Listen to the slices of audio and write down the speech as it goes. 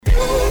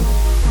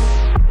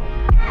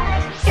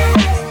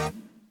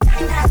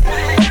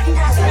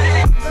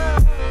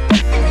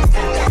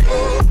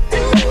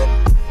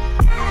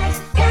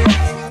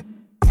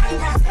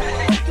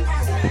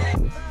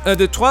1,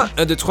 2, 3,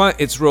 1, 2, 3,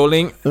 it's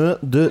rolling. 1,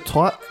 2,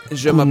 3.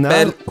 Je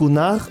m'appelle...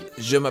 Cunard.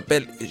 Je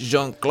m'appelle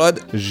Jean-Claude.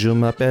 Je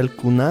m'appelle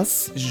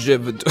Kunas. Je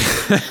veux...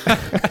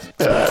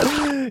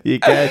 You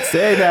can't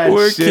say that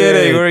We're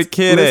shit.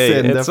 kidding.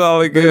 Listen, It's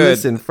all good.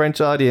 Listen, French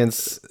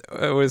audience,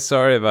 We're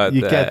sorry about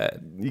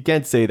that. you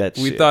can't say that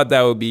We shit. thought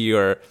that would be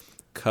your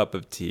cup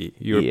of tea,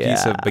 your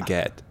piece of Yeah.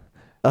 baguette.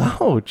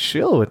 Oh,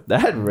 chill with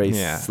that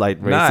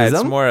slight Nah,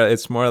 racism.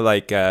 it's more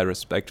like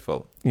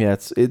respectful. Yeah,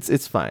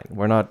 it's fine.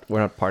 We're not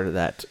part of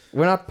that.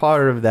 We're not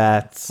part of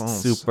that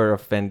super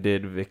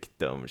offended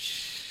victim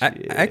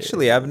shit.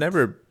 Actually, I've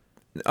never...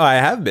 Oh, I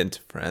have been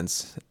to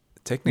France.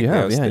 Technically,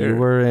 I was there. You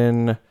were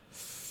in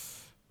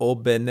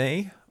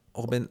Aubenet?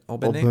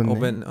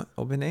 Aubenet?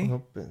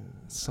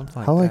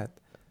 Something like that.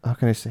 How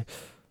can I say?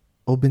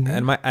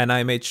 Aubenet? And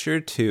I made sure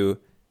to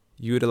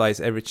utilize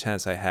every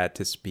chance I had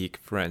to speak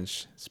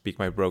French, speak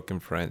my broken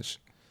French.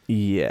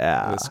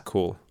 Yeah. It was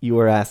cool. You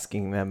were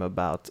asking them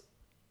about,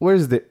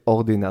 where's the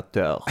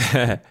ordinateur?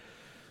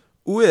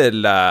 Où est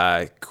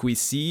la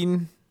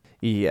cuisine?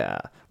 Yeah.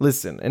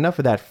 Listen, enough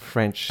of that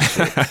French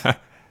shit.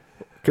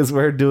 Because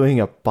we're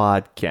doing a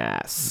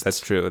podcast. That's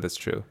true.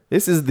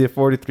 This is the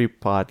 43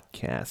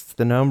 Podcast,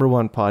 the number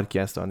one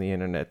podcast on the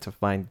internet to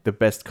find the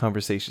best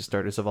conversation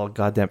starters of all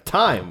goddamn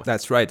time.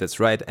 That's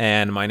right.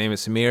 And my name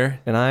is Samir.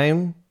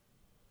 And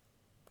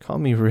call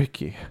me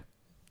Ricky.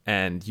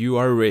 And you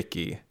are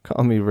Ricky.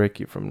 Call me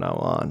Ricky from now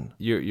on.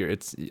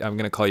 I'm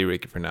gonna call you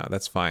Ricky for now.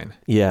 That's fine.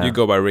 Yeah. You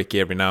go by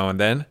Ricky every now and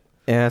then.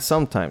 Yeah,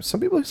 sometimes.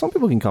 Some people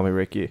can call me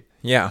Ricky.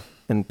 Yeah.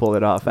 And pull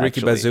it off, Ricky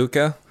actually.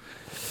 Bazooka.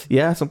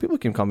 Yeah, some people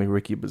can call me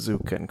Ricky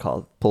Bazooka and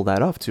pull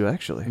that off too,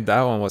 actually.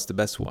 That one was the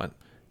best one.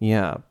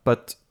 Yeah,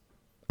 but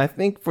I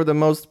think for the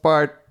most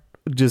part,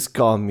 just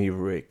call me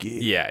Ricky.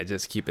 Yeah,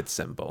 just keep it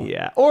simple.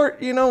 Yeah. Or,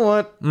 you know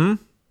what?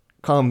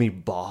 Call me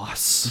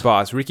Boss.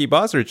 Boss. Ricky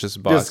Boss or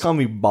just Boss? Just call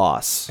me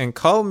Boss. And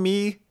call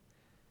me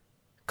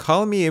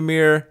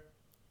Amir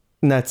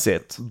And that's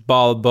it.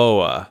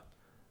 Balboa.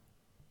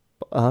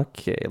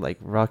 Okay, like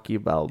Rocky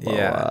Balboa.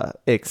 Yeah.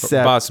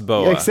 Except Boss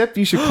Boa. Except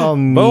you should call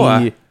me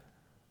Boa.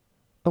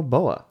 Oh,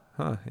 Boa.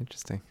 Huh,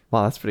 interesting.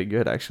 Wow, that's pretty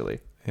good actually.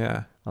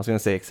 Yeah. I was gonna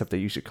say except that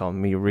you should call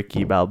me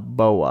Ricky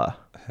Balboa.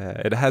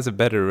 It has a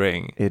better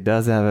ring. It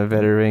does have a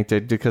better ring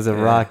because of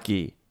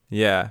Rocky.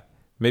 Yeah.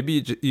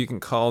 Maybe you can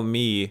call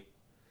me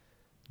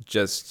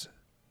just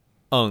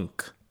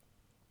Unk.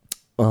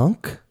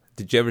 Unk?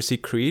 Did you ever see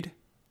Creed?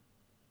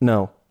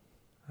 No.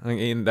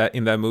 In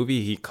that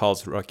movie, he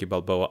calls Rocky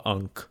Balboa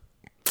Unk.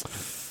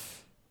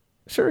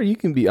 Sure, you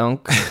can be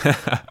Unk.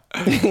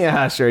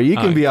 Yeah, sure, you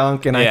can be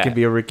Unk, and I can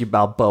be a Ricky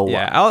Balboa.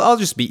 Yeah, I'll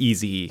just be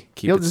easy.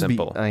 Keep it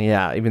simple.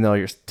 Yeah, even though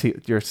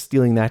you're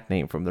stealing that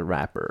name from the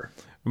rapper.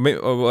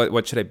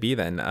 What should I be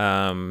then?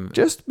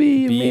 Just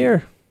be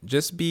Amir.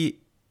 Just be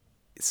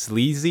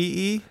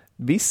sleazy.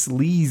 Be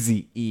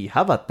sleazy.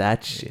 How about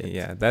that shit?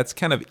 Yeah, that's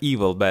kind of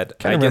evil, but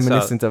Kind I of guess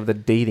reminiscent of the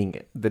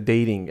dating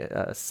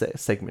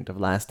segment of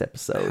last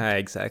episode.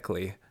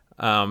 Exactly.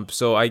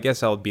 So I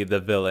guess I'll be the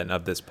villain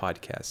of this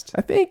podcast.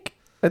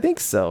 I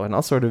think so, and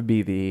I'll sort of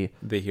be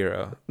the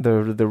hero,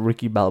 the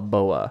Ricky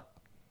Balboa.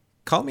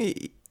 Call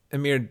me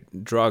Emir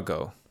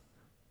Drago.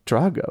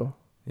 Drago.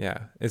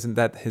 Yeah, isn't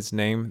that his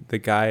name? The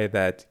guy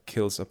that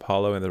kills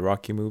Apollo in the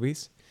Rocky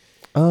movies.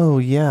 Oh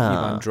yeah,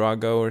 Ivan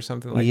Drago or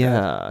something like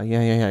that.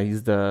 Yeah.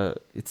 He's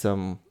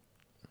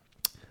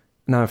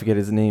now I forget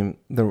his name,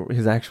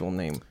 his actual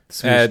name. The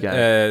Swedish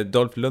guy.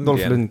 Dolph Lundgren. Dolph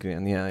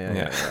Lundgren.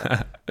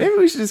 Yeah. Maybe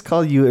we should just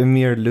call you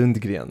Emir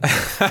Lundgren.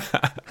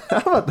 How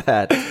about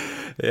that?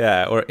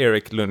 Yeah, or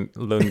Eric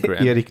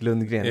Lundgren. Eric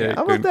Lundgren.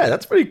 How about that?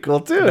 That's pretty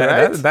cool too,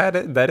 right?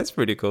 That is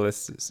pretty cool.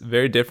 It's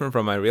very different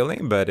from my real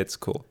name, but it's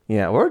cool.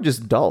 Yeah, or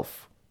just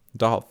Dolph.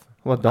 Dolph.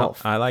 How about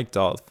Dolph? I like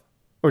Dolph.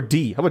 Or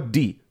D. How about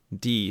D?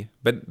 D.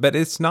 But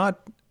it's not.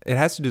 It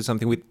has to do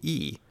something with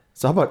E.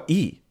 So how about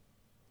E?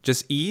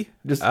 Just E?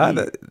 Just E.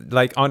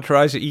 Like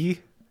Entourage E?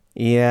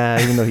 Yeah,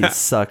 even though he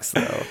sucks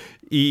though.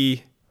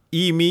 E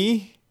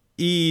me?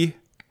 E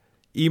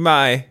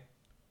my.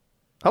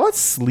 How about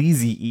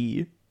sleazy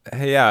E?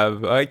 Yeah,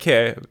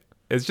 okay.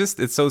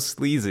 It's so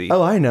sleazy.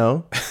 Oh, I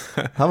know.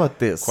 How about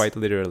this? Quite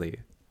literally.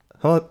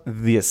 How about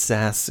the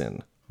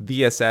assassin?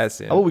 The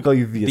assassin. How about we call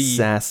you the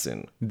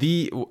assassin?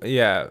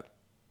 Yeah.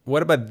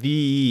 What about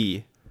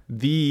the?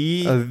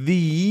 The?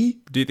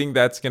 Do you think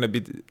that's going to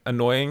be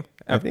annoying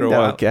after a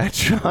while? I think that'll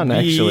catch on,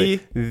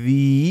 actually.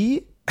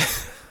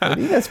 I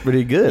think that's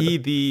pretty good.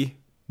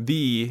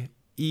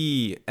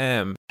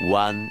 E-M.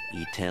 One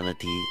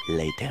eternity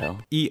later.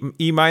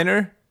 E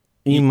minor?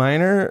 E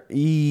minor?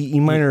 E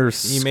minor.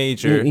 E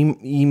major.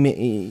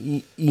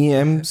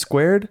 EM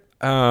squared?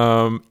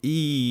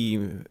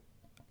 E-M-I-R?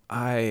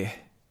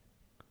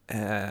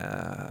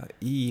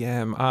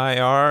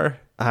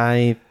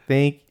 I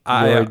think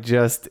you're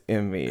just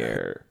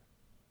Emir.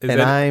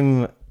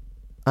 And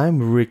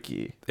I'm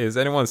Ricky. Is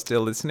anyone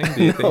still listening?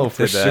 Do you think no,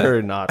 for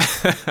sure not.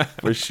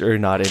 For sure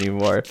not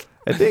anymore.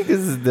 I think this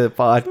is the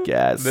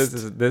podcast. This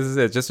is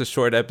it. Just a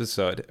short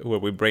episode where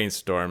we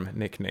brainstorm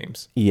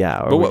nicknames.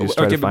 Yeah.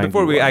 But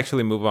before we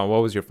actually move on,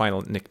 what was your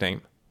final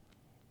nickname?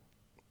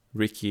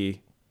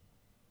 Ricky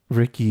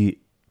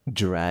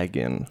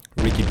Dragon.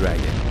 Ricky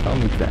Dragon. Call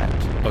me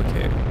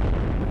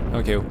that.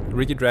 Okay,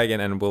 Ricky Dragon,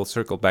 and we'll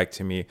circle back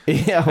to me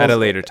Yeah. at a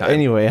later time.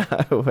 Anyway,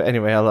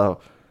 hello.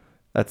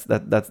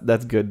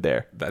 That's good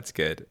there. That's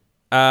good.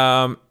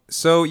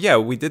 So yeah,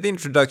 we did the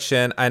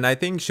introduction, and I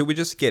think should we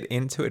just get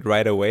into it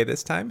right away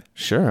this time?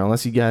 Sure,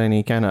 unless you got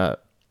any kind of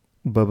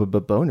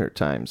boner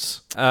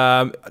times.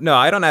 No,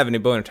 I don't have any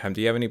boner time.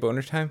 Do you have any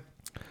boner time?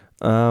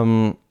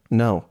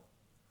 No.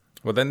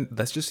 Well, then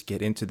let's just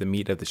get into the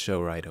meat of the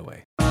show right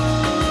away.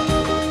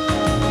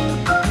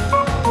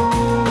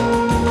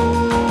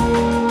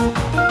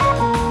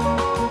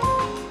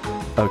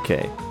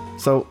 Okay,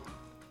 so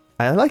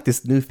I like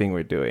this new thing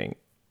we're doing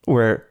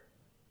where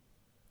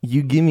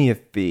you give me a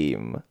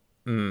theme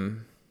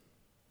and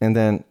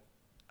then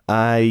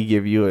I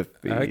give you a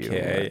theme.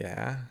 Okay,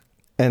 yeah.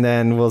 And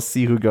then we'll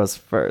see who goes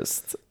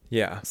first.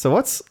 Yeah. So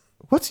what's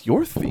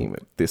your theme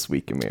this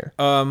week, Amir?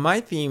 My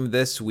theme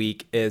this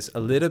week is a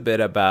little bit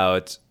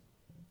about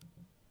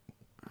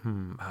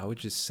how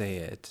would you say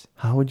it?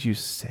 How would you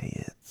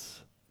say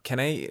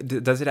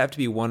it? Does it have to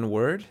be one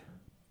word?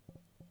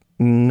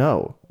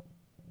 No.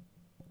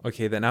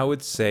 Okay, then I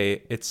would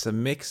say it's a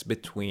mix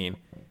between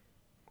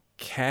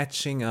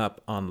catching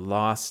up on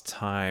lost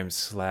time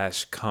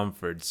 /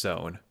 comfort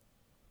zone.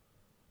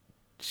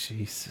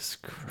 Jesus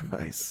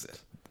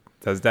Christ.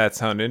 Does that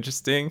sound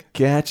interesting?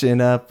 Catching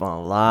up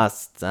on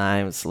lost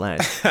time /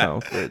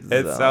 comfort zone.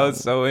 It sounds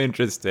so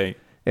interesting.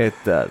 It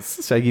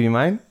does. Should I give you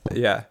mine?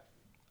 Yeah.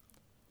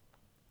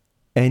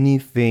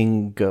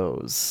 Anything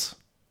goes.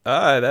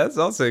 That's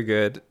also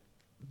good.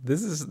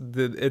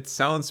 It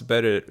sounds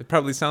better. It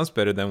probably sounds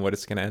better than what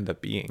it's going to end up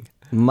being.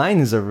 Mine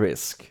is a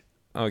risk.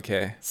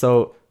 Okay.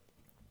 So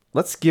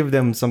let's give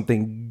them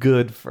something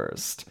good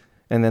first.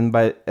 And then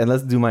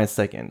let's do mine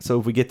second. So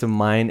if we get to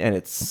mine and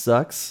it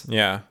sucks,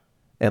 Yeah.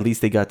 at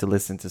least they got to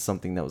listen to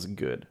something that was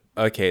good.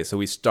 Okay, so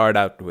we start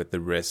out with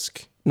the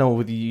risk. No,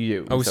 with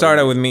you. Oh, we start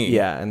out with me.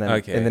 Yeah, and then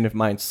Okay. and then if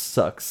mine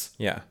sucks,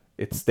 Yeah.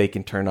 they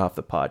can turn off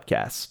the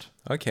podcast.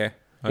 Okay.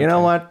 You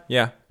know what?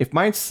 Yeah. If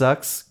mine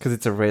sucks because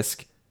it's a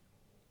risk,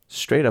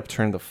 straight up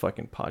turn the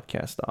fucking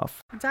podcast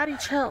off. Daddy,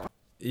 chill. I'm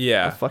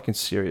Yeah. fucking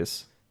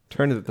serious.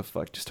 Turn it the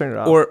fuck. Just turn it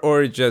off.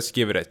 Or just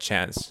give it a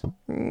chance.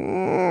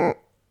 turn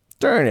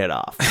it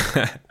off.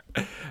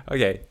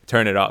 Okay,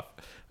 turn it off.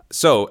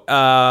 So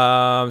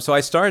I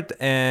start,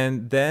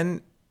 and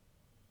then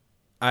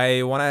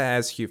I want to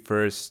ask you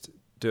first.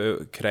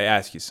 Could I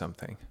ask you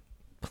something?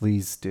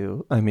 Please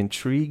do. I'm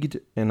intrigued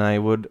and I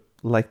would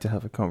like to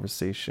have a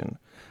conversation.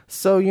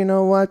 So, you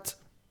know what?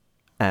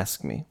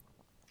 Ask me.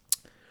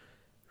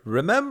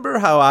 Remember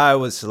how I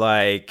was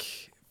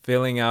like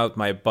filling out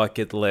my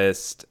bucket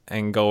list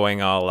and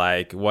going all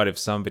like, what if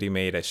somebody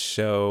made a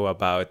show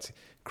about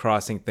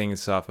crossing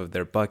things off of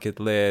their bucket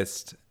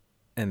list?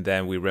 And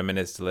then we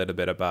reminisced a little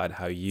bit about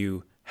how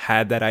you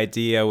had that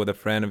idea with a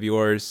friend of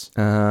yours.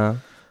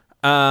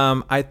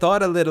 I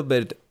thought a little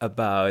bit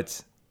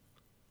about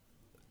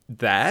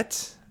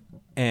that,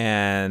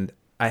 and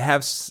I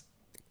have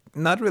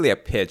not really a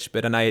pitch,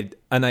 but an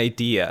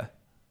idea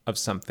of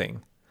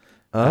something.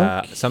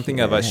 Something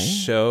of a Okay.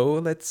 show,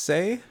 let's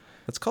say.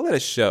 Let's call it a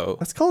show.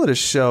 Let's call it a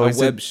show. A Is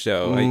web it,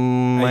 show.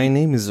 My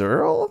name is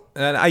Earl?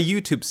 A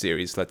YouTube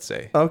series, let's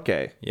say.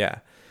 Okay. Yeah.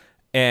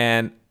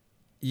 And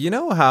you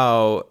know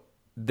how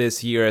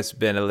this year has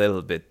been a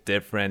little bit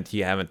different?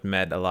 You haven't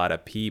met a lot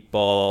of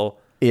people.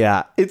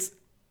 Yeah, it's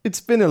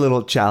been a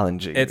little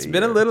challenging. It's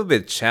been a little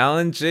bit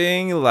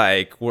challenging,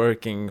 like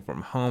working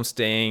from home,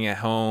 staying at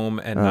home,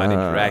 and not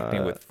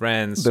interacting with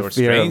friends the or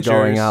fear strangers. of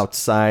going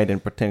outside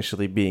and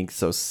potentially being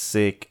so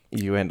sick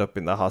you end up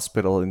in the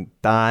hospital and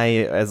die,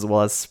 as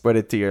well as spread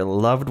it to your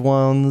loved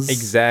ones.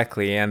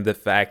 Exactly, and the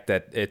fact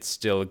that it's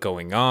still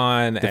going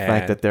on. The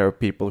fact that there are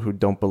people who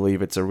don't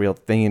believe it's a real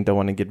thing and don't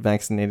want to get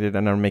vaccinated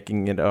and are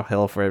making it a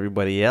hell for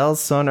everybody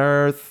else on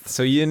Earth.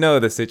 So you know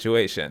the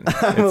situation. It a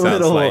sounds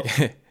little-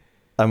 like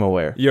I'm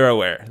aware. you're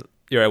aware.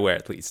 You're aware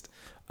at least.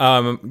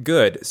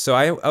 Good. So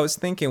I was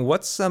thinking,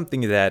 what's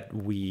something that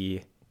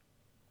we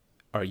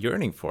are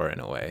yearning for in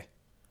a way?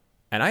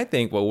 And I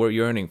think what we're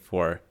yearning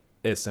for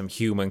is some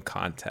human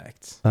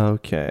contact.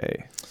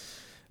 Okay,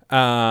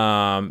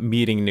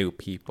 Meeting new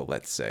people,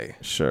 let's say.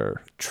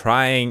 sure.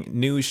 Trying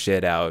new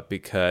shit out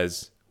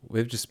because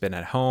we've just been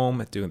at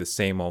home doing the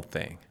same old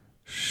thing.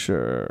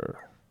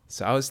 Sure.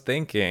 So I was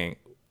thinking,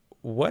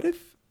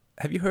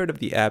 have you heard of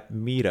the app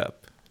Meetup?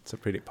 It's a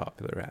pretty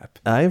popular app.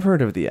 I've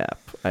heard of the app.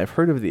 I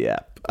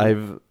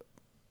know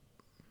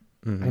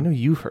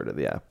you've heard of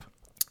the app.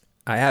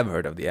 I have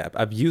heard of the app.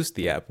 I've used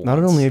the app once. Not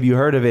only have you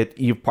heard of it,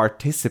 you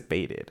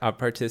participated. I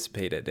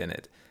participated in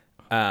it.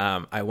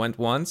 I went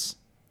once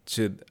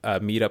to a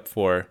meetup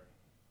for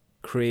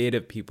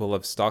creative people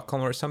of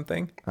Stockholm or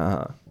something.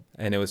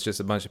 And it was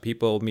just a bunch of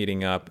people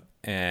meeting up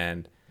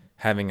and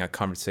having a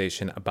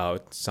conversation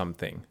about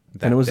something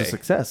that And it was day. a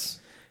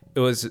success. It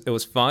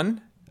was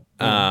fun.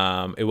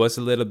 It was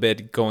a little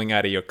bit going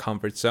out of your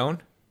comfort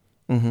zone.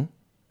 Mm-hmm.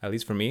 At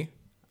least for me.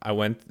 I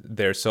went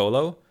there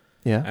solo.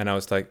 Yeah. And I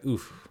was like,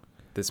 oof,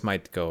 this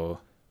might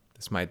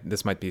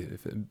be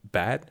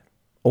bad,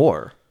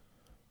 Or,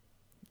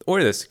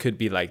 or this could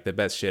be like the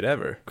best shit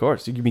ever. of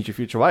course, you can meet your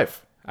future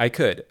wife. I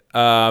could.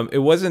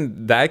 It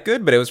wasn't that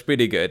good, but it was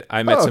pretty good.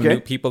 I met some okay. new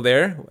people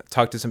there,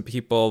 talked to some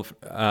people,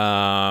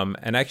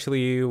 and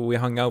actually we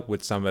hung out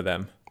with some of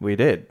them. We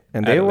did,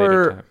 and at a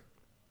later time.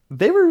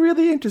 they were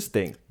really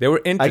interesting. They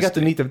were interesting. I got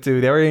to meet them too.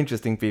 They were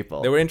interesting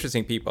people. They were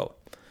interesting people.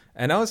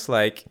 And I was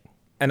like,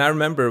 and I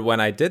remember when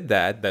I did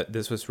that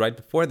this was right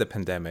before the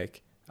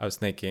pandemic, I was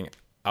thinking,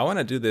 I want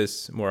to do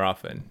this more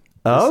often.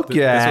 This was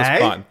Okay.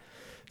 fun.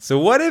 So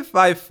what if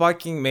I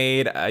fucking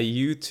made a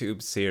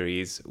YouTube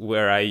series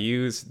where I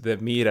use the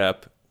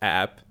Meetup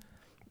app,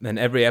 and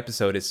every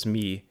episode is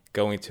me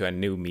going to a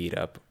new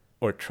meetup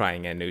or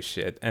trying a new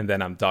shit, and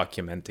then I'm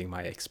documenting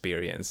my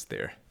experience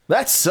there.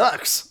 That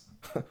sucks.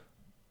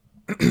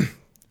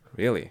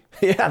 Really?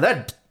 Yeah,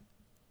 that.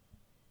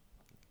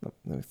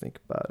 Let me think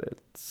about it.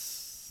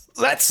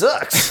 That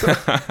sucks.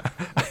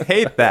 I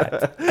hate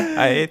that.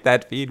 I hate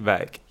that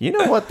feedback. You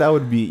know what that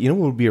would be? You know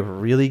what would be a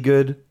really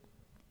good?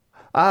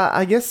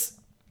 I guess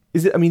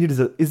is it? I mean, is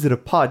it a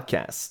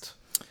podcast,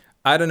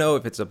 I don't know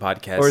if it's a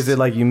podcast. or is it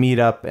like you meet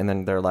up and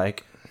then they're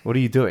like, "What are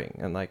you doing?"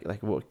 And like,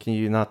 well, can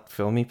you not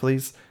film me,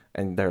 please?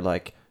 And they're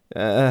like,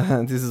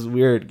 "This is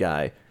weird,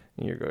 guy."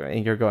 And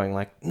you're going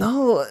like,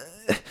 "No,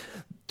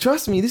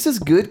 trust me, this is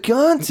good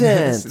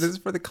content." This is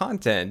for the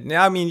content.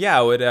 Yeah, I mean, yeah,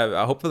 I would.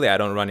 Hopefully, I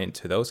don't run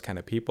into those kind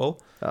of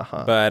people.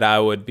 Uh-huh. But I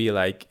would be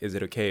like, is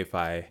it okay if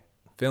I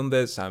film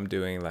this? I'm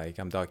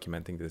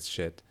documenting this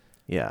shit.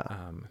 Yeah,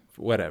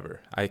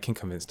 Whatever. I can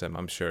convince them.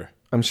 I'm sure.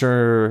 I'm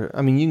sure.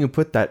 I mean, you can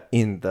put that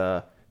in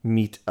the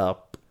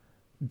meetup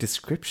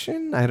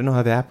description. I don't know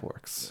how the app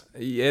works.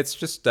 It's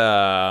just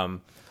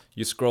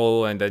you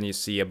scroll and then you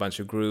see a bunch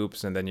of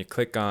groups, and then you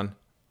click on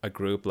a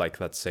group, like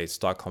let's say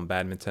Stockholm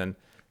Badminton,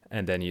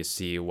 and then you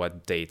see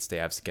what dates they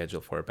have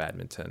scheduled for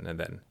badminton, and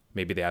then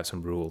maybe they have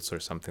some rules or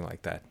something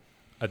like that,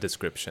 a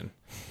description.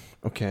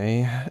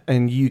 Okay,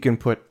 and you can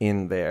put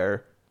in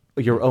there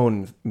your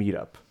own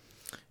meetup.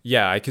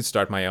 Yeah, I could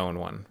start my own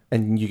one.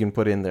 And you can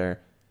put in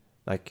there,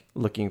 like,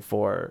 looking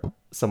for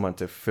someone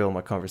to film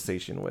a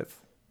conversation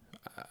with.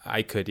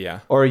 I could,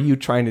 yeah. Or are you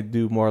trying to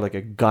do more like a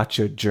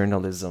gotcha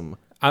journalism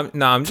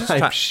I'm just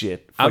type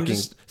shit? I'm Fucking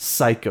just-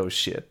 psycho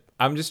shit.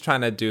 I'm just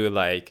trying to do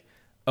like,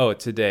 oh,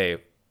 today,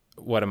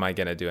 what am I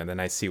gonna do? And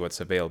then I see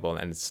what's available,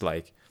 and it's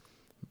like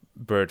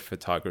bird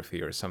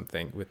photography or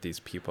something with these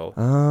people.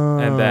 Oh.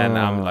 And then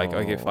I'm like,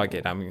 okay, fuck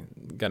it, I'm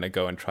gonna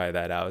go and try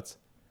that out.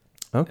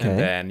 Okay.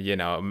 And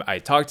then, I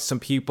talked to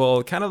some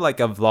people, kind of like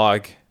a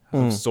vlog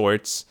of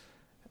sorts.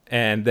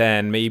 And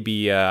then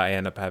maybe I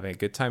end up having a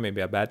good time,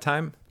 maybe a bad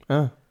time.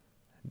 Oh.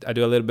 I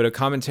do a little bit of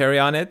commentary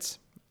on it.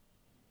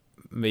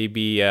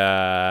 Maybe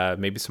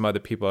some other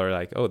people are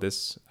like, oh,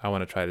 I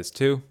want to try this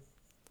too.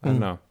 I don't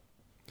know.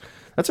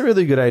 That's a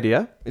really good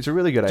idea. It's a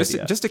really good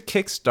idea. Just to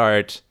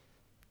kickstart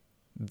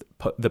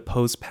the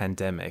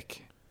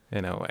post-pandemic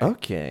in a way.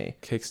 Okay.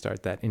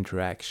 Kickstart that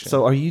interaction.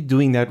 So are you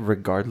doing that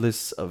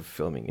regardless of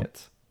filming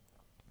it?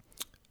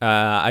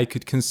 I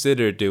could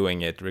consider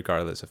doing it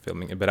regardless of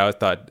filming it, but I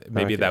thought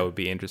maybe Okay. that would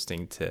be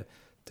interesting to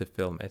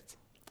film it.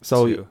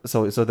 So too.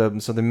 so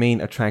the main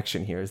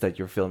attraction here is that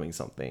you're filming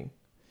something.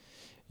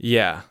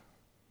 Yeah,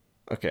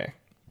 Okay.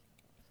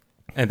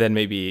 and then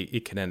maybe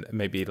it can end,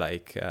 maybe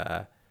like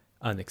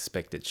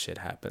unexpected shit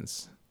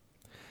happens.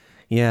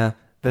 Yeah.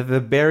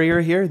 The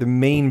barrier here, the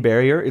main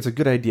barrier, it's a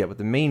good idea, but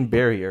the main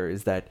barrier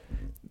is that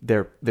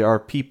there are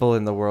people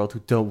in the world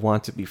who don't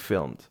want to be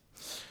filmed.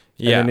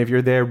 Yeah, And then if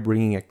you're there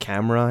bringing a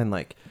camera and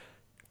like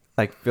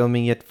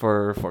filming it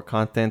for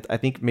content, I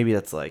think maybe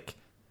that's like,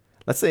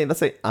 let's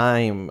say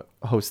I'm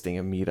hosting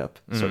a meetup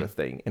sort of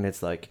thing, and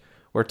it's like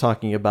we're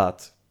talking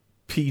about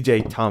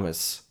PJ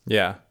Thomas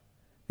yeah,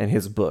 and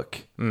his book,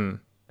 and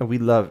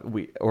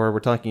we're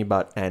talking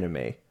about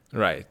anime,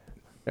 right,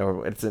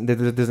 or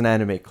there's an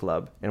anime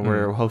club, and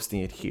we're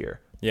hosting it here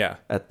yeah,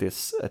 at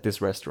this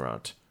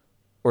restaurant.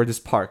 Or this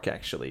park,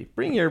 actually.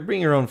 Bring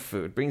your own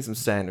food. Bring some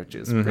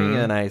sandwiches. Bring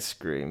an ice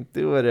cream.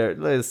 Do whatever.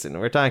 Listen,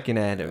 we're talking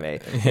anime. Yeah.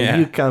 And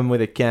you come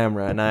with a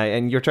camera,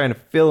 and you're trying to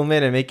film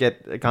it and make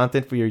it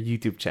content for your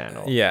YouTube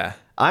channel. yeah.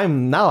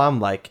 I'm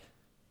like,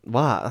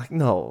 wow, like,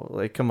 no,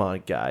 like, come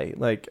on, guy.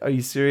 Like, are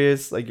you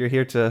serious? Like, you're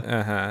here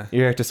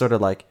to sort of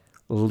like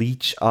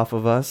leech off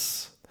of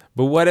us.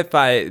 But what if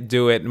I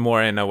do it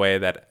more in a way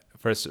that,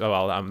 first of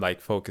all, I'm like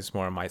focused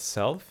more on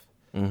myself.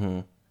 Mm-hmm.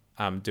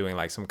 I'm doing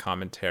like some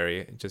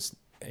commentary, just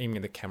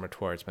aiming the camera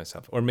towards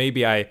myself. Or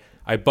maybe I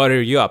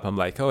butter you up. I'm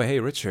like, oh, hey,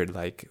 Richard,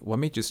 like, what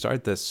made you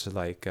start this,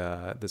 like,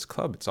 this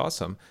club? It's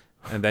awesome.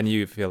 And then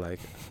you feel like,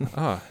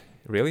 oh,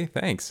 really?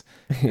 Thanks.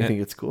 You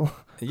think it's cool?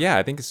 Yeah,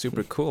 I think it's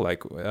super cool.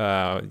 Like,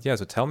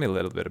 so tell me a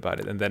little bit about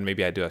it. And then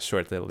maybe I do a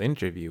short little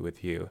interview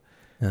with you.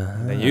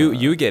 And then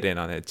you get in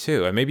on it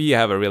too. And maybe you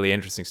have a really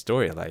interesting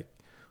story. Like,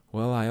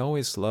 well, I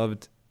always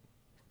loved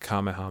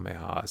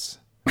Kamehamehas.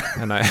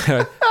 And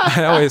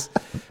I always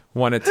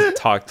wanted to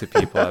talk to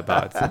people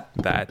about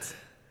that.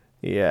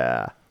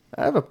 Yeah.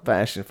 I have a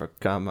passion for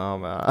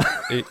Kamama.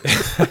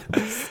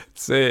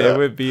 So it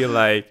would be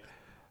like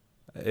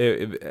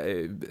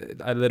a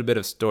little bit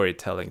of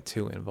storytelling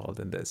too involved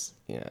in this.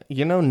 Yeah.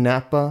 You know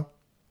Napa?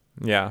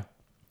 Yeah,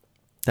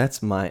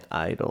 That's my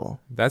idol.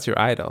 that's your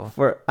idol.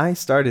 I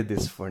started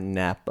this for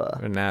Napa.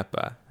 Or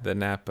Napa, the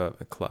Napa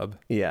Club.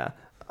 Yeah.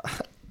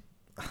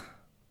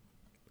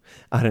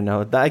 I don't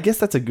know. I guess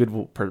that's a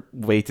good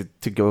way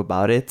to go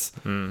about it.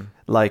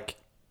 Like,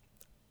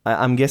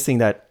 I'm guessing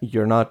that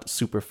you're not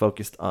super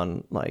focused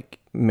on like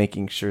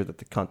making sure that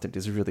the content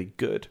is really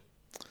good.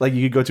 Like,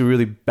 you could go to a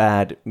really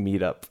bad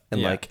meetup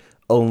and like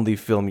only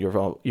film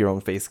your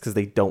own face because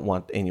they don't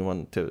want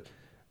anyone to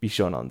be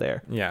shown on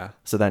there. Yeah.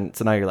 So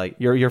now you're like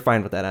you're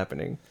fine with that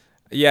happening.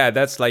 Yeah,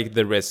 that's like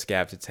the risk I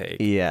have to take.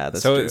 Yeah,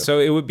 that's so true. So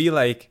it would be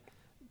like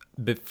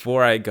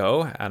before I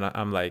go, and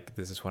I'm like,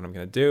 this is what I'm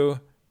gonna do.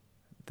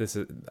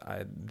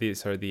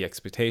 These are the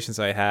expectations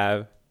I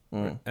have,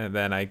 and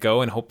then I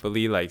go, and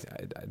hopefully, like,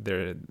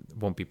 there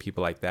won't be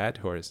people like that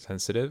who are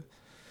sensitive,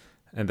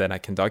 and then I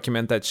can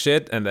document that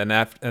shit, and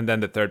then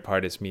the third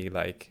part is me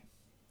like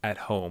at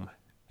home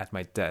at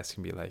my desk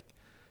and be like,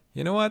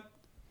 you know what?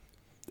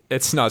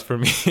 It's not for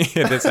me.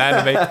 This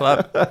anime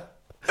club.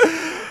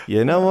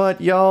 You know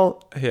what,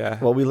 y'all? Yeah.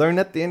 What we learned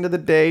at the end of the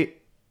day,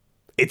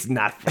 it's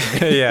not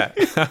for me. Yeah.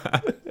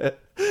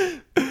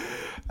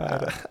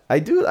 I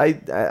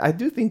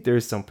do think there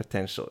is some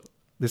potential.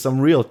 There's some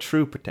real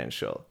true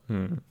potential.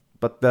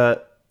 But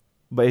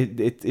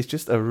it's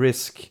just a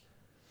risk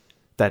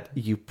that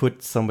you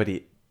put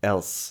somebody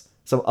else,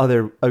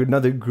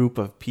 another group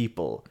of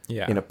people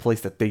in a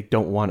place that they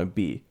don't want to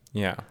be.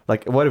 Yeah.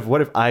 Like,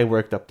 what if I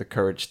worked up the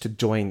courage to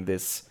join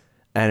this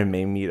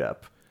anime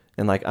meetup,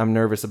 and like I'm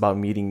nervous about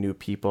meeting new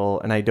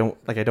people, and I don't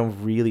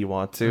really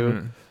want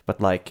to,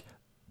 but like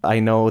I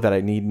know that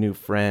I need new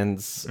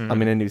friends.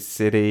 I'm in a new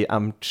city.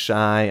 I'm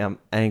shy. I'm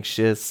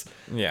anxious.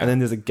 Yeah. And then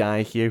there's a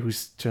guy here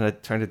who's trying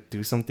to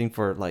do something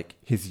for like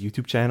his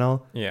YouTube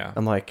channel. Yeah.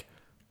 I'm like,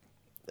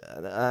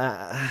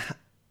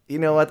 you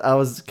know what? I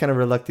was kind of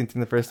reluctant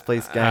in the first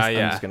place, guys.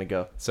 Yeah. I'm just gonna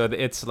go. So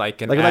it's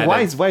like an Like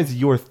why is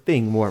your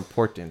thing more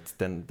important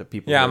than the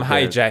people? Yeah, who I'm are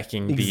there?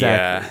 hijacking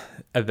Exactly.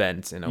 the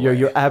event in a way.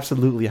 You're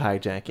absolutely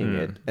hijacking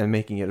it and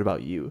making it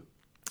about you.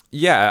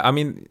 Yeah, I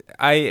mean,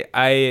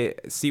 I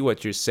see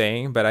what you're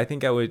saying, but I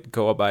think I would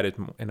go about it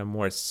in a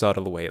more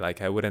subtle way.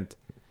 Like, I wouldn't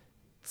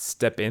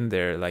step in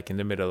there like in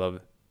the middle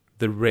of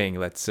the ring,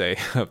 let's say,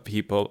 of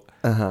people,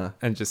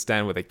 and just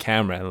stand with a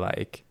camera and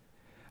like.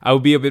 I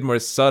would be a bit more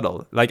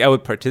subtle. Like, I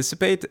would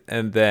participate,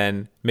 and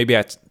then maybe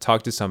I'd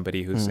talk to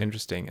somebody who's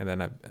interesting, and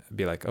then I'd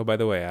be like, oh, by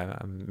the way,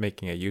 I'm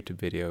making a YouTube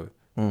video.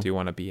 Do you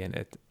want to be in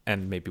it?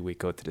 And maybe we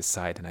go to the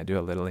side, and I do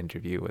a little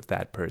interview with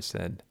that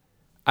person.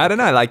 I don't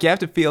know. Like, you have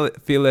to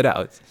feel it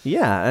out.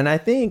 Yeah, and I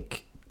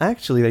think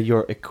actually that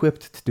you're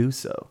equipped to do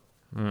so.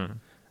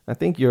 I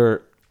think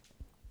you're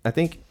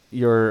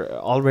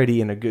already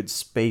in a good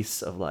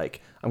space of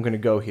like, I'm gonna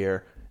go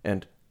here,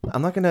 and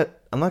I'm not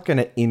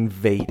gonna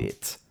invade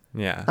it.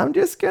 Yeah. I'm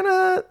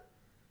gonna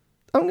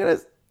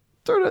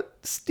sort of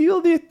steal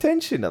the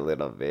attention a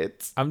little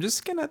bit. I'm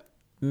just gonna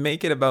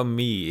make it about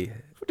me.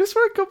 Just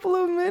for a couple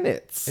of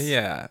minutes.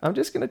 Yeah. I'm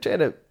just gonna try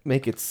to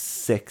make it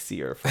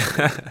sexier for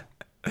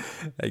me.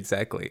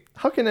 Exactly.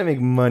 How can I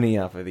make money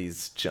off of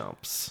these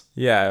jumps?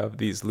 Yeah, of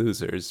these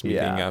losers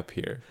meeting Yeah. up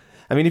here.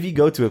 I mean, if you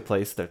go to a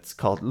place that's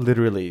called,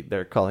 literally,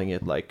 they're calling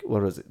it like,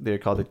 what was it? They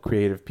called it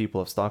Creative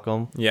People of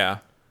Stockholm. Yeah.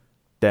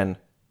 Then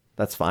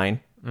that's fine.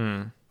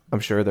 I'm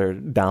sure they're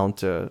down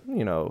to,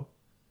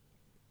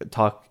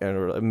 talk,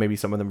 or maybe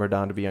some of them are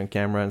down to be on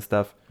camera and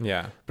stuff.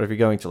 Yeah. But if you're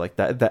going to like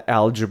the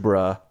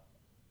algebra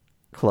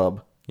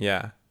club,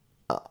 Yeah.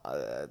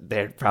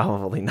 they're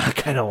probably not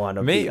gonna want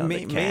to be on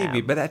the cam. Maybe,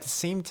 but at the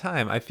same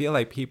time, I feel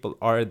like people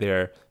are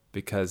there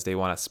because they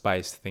want to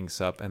spice things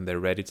up and they're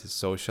ready to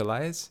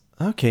socialize.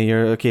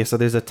 Okay, so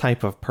there's a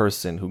type of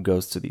person who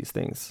goes to these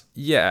things.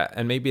 Yeah,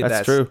 and maybe That's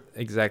that's true.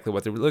 exactly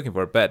what they're looking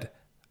for. But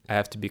I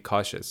have to be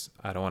cautious.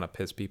 I don't want to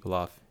piss people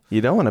off. You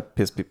don't want to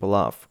piss people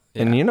off.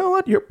 Yeah. And you know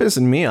what? You're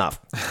pissing me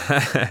off.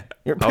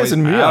 You're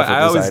pissing me off.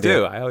 I with this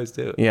idea. I always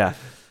do. Yeah,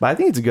 but I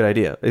think it's a good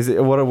idea. Is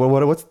it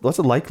what's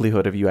the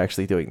likelihood of you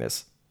actually doing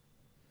this?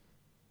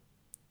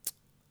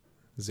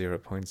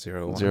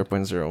 0.01.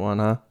 0.01,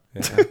 huh?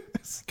 Yeah.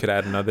 Could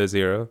add another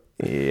 0.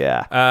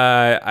 Yeah.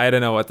 I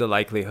don't know what the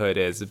likelihood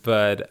is,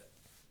 but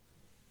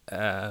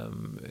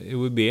it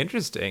would be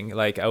interesting.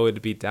 Like, I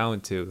would be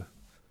down to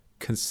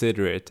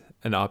consider it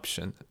an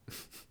option.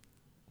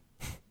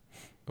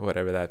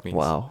 Whatever that means.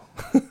 Wow.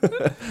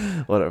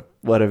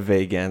 what a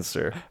vague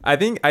answer. I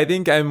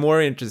think I'm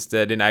more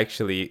interested in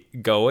actually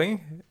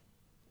going.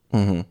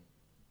 Mm-hmm.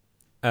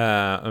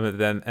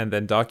 And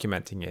then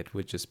documenting it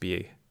would just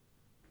be,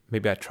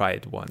 maybe I try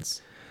it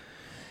once.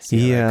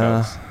 See how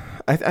that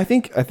Yeah. goes.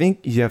 I think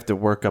you have to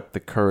work up the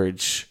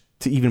courage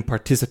to even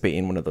participate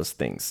in one of those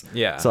things.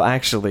 Yeah. So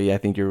actually, I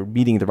think you're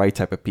meeting the right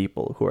type of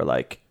people who are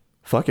like,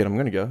 fuck it, I'm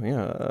gonna go.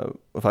 Yeah,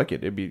 fuck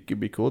it. It'd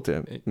be cool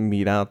to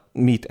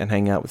meet and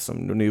hang out with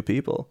some new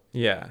people.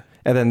 Yeah.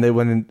 And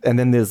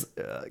then there's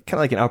kind of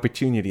like an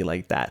opportunity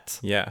like that.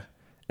 Yeah.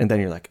 And then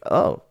you're like,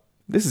 oh,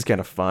 this is kind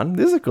of fun.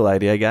 This is a cool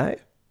idea, guy.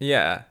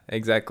 Yeah,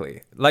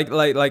 exactly. Like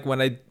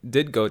when I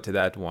did go to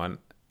that one,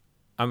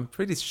 I'm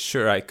pretty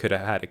sure I could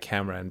have had a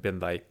camera and been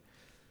like,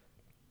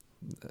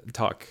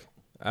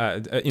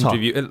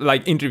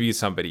 interview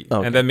somebody.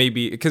 Okay. And then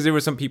maybe, because there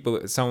were some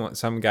people,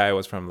 some guy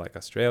was from like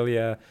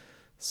Australia,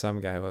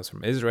 some guy was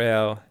from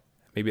Israel.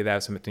 Maybe they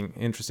have something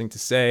interesting to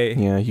say.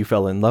 Yeah, you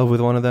fell in love with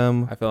one of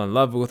them. I fell in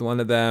love with one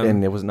of them.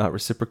 And it was not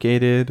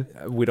reciprocated.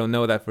 We don't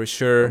know that for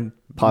sure.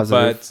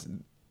 Positive. But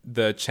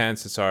the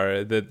chances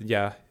are that,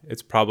 yeah,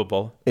 it's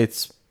probable.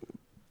 It's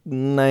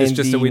 99 It's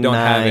just that we don't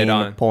have it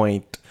on.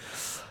 Point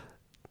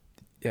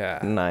Yeah.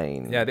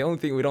 9. Yeah, the only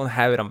thing, we don't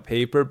have it on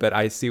paper, but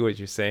I see what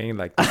you're saying.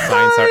 Like, the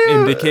signs are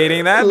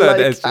indicating that, but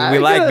we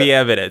like the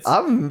evidence.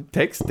 I'm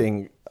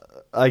texting,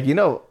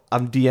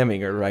 I'm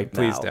DMing her right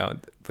Please now.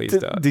 don't. Please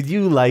don't. Did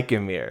you like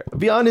him here?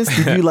 Be honest,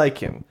 did you like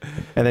him?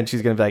 And then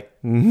she's going to be like,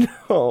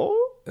 no.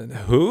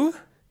 Who?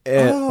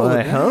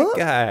 Like, that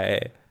guy.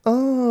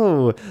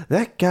 Oh,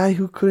 that guy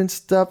who couldn't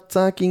stop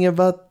talking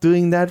about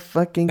doing that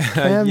fucking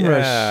camera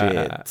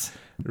Yeah. shit.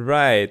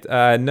 Right.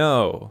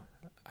 No,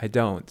 I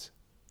don't.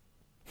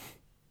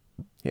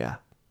 Yeah,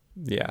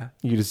 Yeah.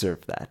 you deserve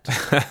that.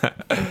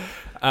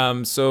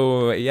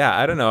 So, yeah,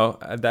 I don't know.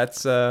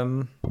 That's...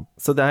 So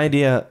the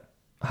idea,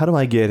 how do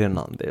I get in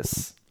on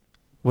this?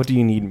 What do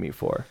you need me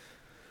for?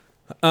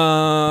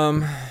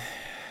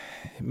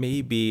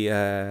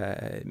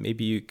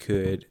 Maybe you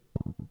could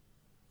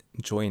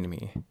join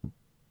me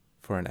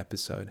for an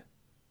episode.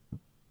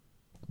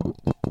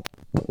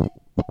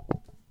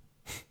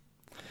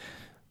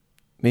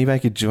 Maybe I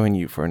could join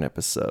you for an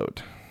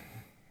episode.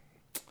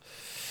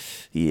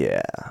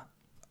 Yeah.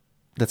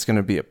 That's going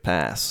to be a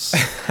pass.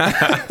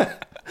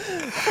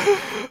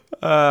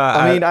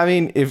 I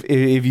mean,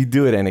 if you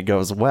do it and it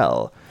goes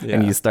well,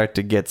 and you start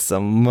to get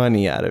some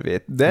money out of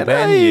it, then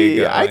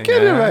I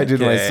can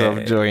imagine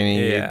myself joining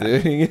you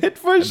doing it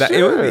for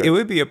sure. It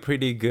would be a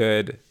pretty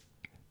good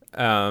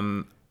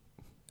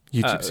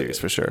YouTube series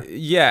for sure.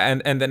 Yeah,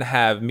 and then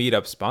have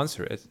Meetup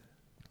sponsor it.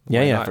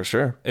 Why Yeah, not? for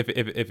sure. If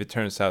it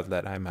turns out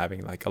that I'm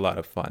having like a lot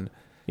of fun.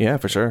 Yeah,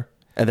 for sure.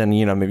 And then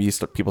maybe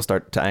people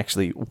start to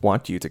actually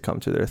want you to come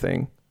to their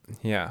thing.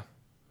 Yeah.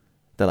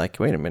 They're like,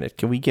 wait a minute,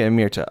 can we get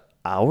Amir to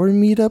our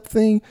meetup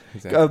thing?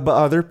 Exactly. But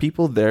are there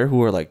people there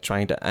who are like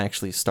trying to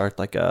actually start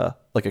like a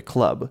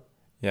club?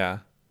 Yeah.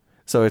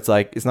 So it's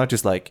like, it's not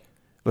just like,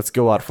 let's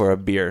go out for a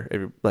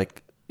beer.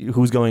 Like,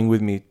 who's going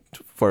with me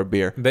for a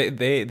beer?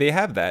 They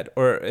have that,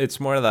 or it's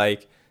more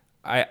like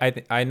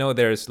I know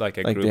there's like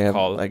a Like group they have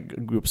called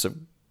like groups of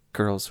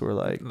girls who are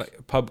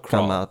like pub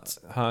crawl. come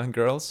out.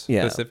 Girls.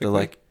 Yeah, specifically. they're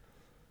like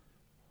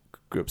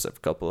groups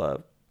of couple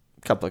of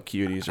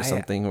cuties or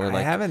something. We're I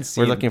like, haven't we're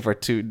seen- looking for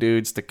 2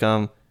 dudes to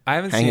come I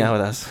haven't hang seen out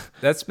with us.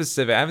 That's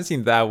specific. I haven't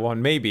seen that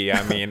one. Maybe.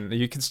 I mean,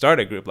 you can start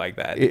a group like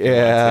that. if you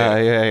Yeah, want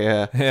to.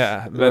 yeah.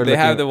 Yeah, but We're they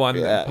have looking- the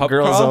one pub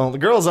girls crawl. only.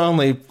 Girls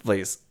only,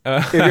 please.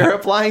 If you're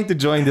applying to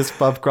join this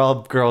pub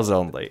crawl, girls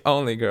only.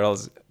 Only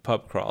girls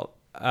pub crawl.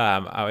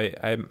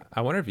 I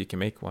wonder if you can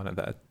make one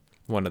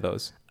of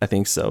those. I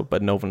think so,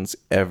 but no one's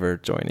ever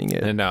joining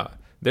it. No,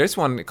 there's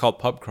one called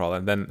pub crawl,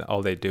 and then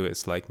all they do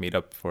is like meet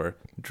up for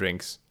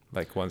drinks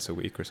like once a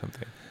week or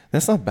something.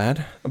 That's not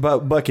bad.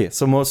 But okay,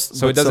 so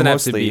It doesn't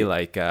have to mostly- be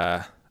like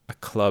a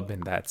club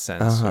in that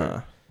sense.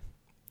 Uh-huh.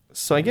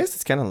 So I guess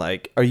it's kind of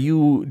like, do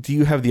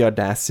you have the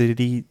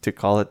audacity to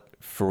call it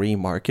free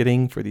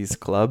marketing for these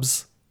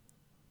clubs?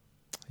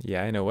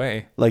 Yeah, in a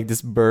way. Like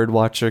this bird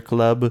watcher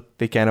club,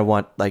 they kind of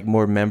want like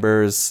more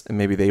members, and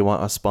maybe they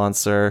want a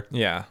sponsor,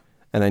 Yeah,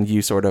 and then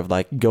you sort of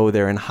like go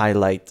there and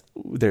highlight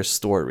their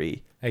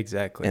story,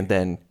 exactly. and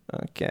then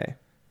okay,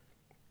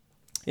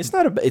 it's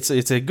not it's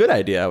a good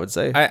idea, I would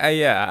say.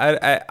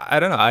 I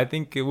don't know. I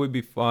think it would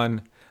be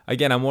fun.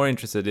 Again, I'm more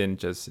interested in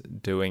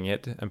just doing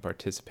it and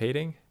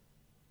participating,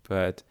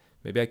 but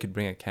maybe I could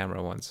bring a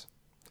camera once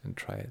and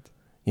try it.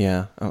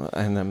 Yeah,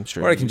 and I'm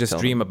sure. Or I can you just tell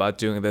dream them. about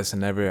doing this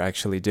and never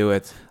actually do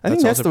it. I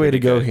think that's also the way to pretty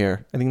go good.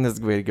 here. I think that's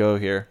the way to go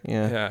here.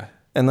 Yeah. Yeah.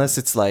 Unless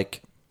it's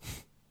like,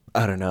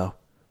 I don't know.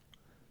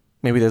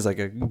 Maybe there's like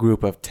a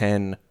group of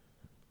 10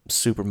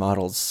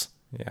 supermodels,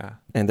 Yeah.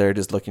 and they're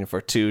just looking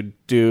for 2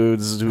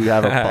 dudes who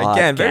have a podcast.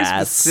 Again, very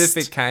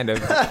specific kind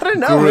of I don't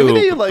know. group,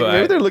 Maybe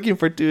but- they're looking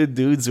for 2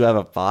 dudes who have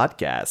a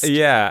podcast.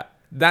 Yeah.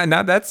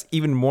 That's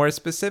even more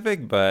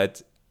specific,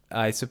 but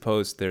I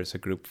suppose there's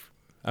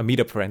a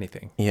meetup for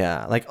anything.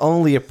 Yeah, like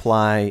only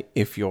apply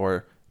if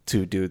you're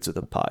 2 dudes with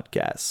a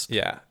podcast.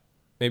 Yeah.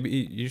 Maybe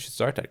you should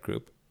start that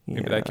group.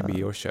 Maybe that could be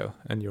your show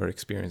and your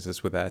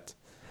experiences with that.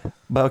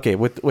 But okay,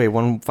 wait,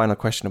 one final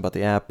question about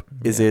the app.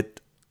 Is it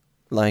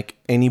like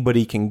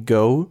anybody can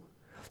go?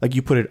 Like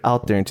you put it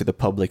out there into the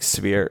public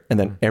sphere and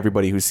then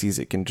everybody who sees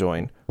it can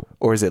join?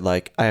 Or is it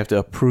like I have to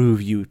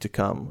approve you to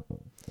come?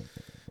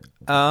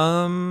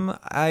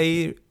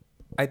 I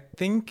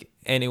think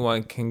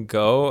anyone can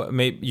go.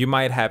 Maybe you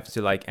might have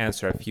to like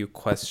answer a few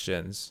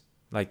questions.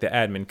 Like the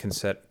admin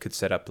could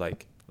set up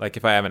like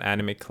if I have an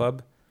anime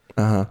club,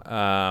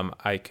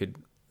 I could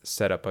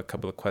set up a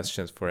couple of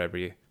questions for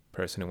every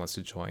person who wants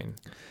to join.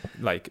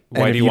 Like,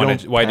 why if do you you want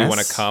to? don't Why do you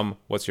want to pass- come?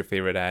 What's your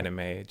favorite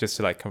anime? Just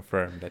to like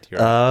confirm that you're.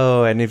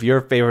 Oh, and if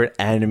your favorite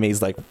anime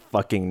is like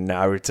fucking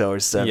Naruto or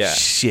some Yeah.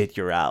 shit,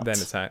 you're out. then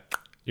it's not.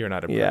 You're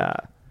not a. yeah.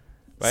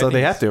 But I So think they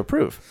it's- have to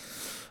approve.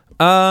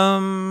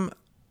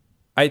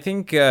 I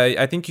think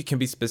you can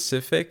be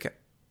specific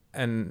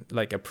and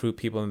like approve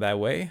people in that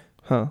way.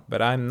 Huh.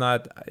 But I'm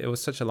not. It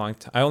was such a long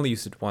time. I only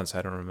used it once.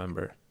 I don't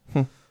remember.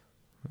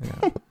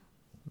 Yeah.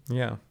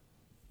 Yeah.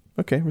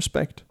 Okay,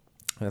 respect.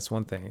 That's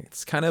one thing.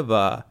 It's kind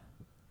of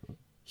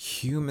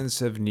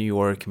Humans of New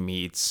York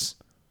meets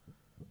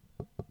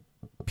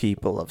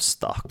People of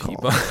Stockholm.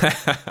 people.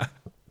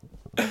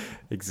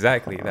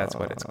 Exactly. That's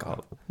what it's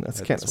called. That's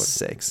That's kind of what-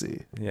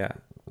 sexy. Yeah.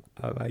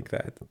 I like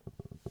that.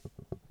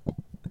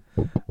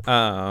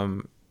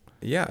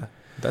 Yeah.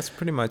 That's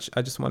pretty much.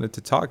 I just wanted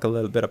to talk a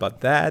little bit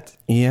about that.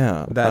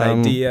 Yeah. That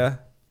idea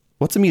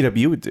What's a meetup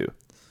you would do?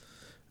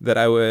 that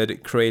I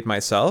would create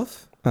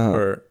myself. Uh-huh.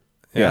 Or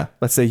Yeah.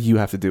 Let's say you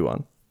have to do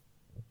one.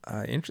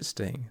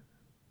 Interesting.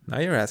 Now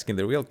you're asking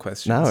the real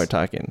questions. Now we're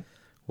talking.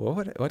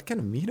 What kind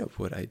of meetup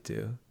would I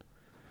do?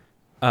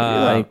 Maybe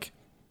like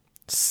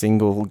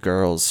single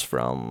girls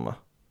from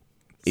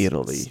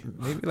Italy.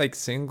 Maybe like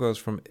singles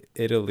from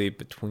Italy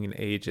between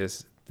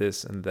ages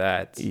this and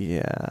that.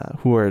 Yeah.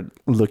 Who are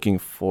looking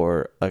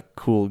for a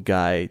cool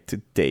guy to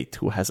date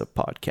who has a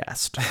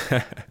podcast.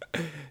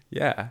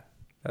 Yeah,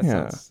 that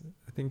Yeah. sounds.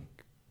 I think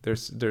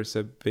there's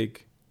a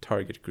big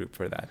target group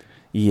for that.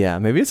 Yeah.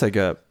 Maybe it's like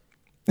a.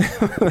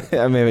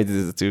 Maybe this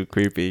is too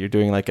creepy. You're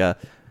doing like a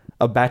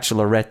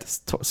bachelorette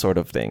sort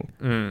of thing.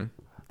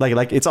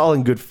 Like it's all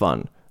in good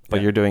fun, but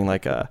Yeah. you're doing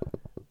like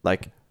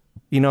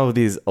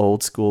these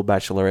old school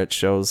bachelorette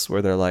shows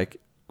where they're like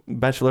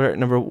bachelor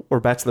number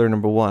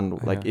one,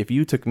 like if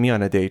you took me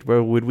on a date,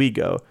 where would we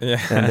go? Yeah.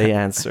 And they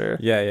answer.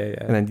 Yeah.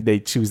 And then they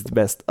choose the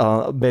best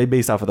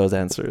based off of those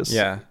answers.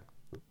 Yeah.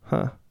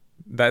 Huh.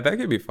 That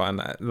could be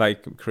fun.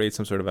 Like create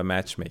some sort of a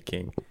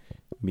matchmaking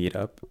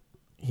meetup.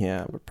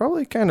 Yeah, but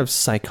probably kind of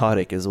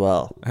psychotic as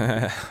well.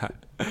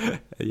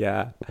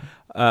 Yeah.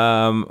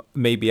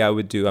 Maybe I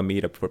would do a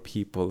meetup for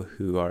people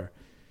who are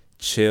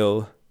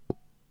chill,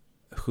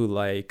 who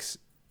likes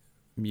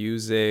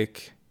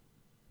music,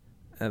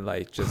 and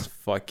like just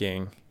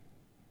fucking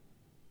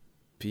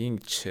being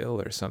chill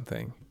or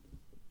something.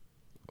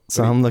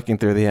 So I'm looking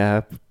through the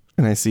app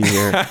and I see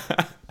here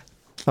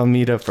a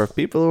meetup for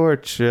people who are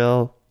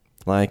chill,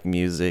 like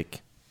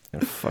music,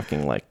 and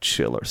fucking like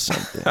chill or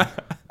something.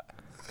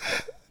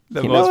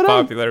 The You know most what?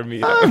 popular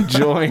meetup. I'm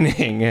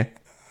joining.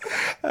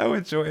 I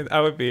would join. I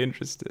would be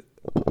interested.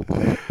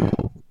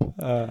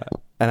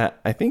 And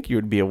I think you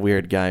would be a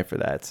weird guy for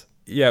that.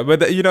 Yeah, but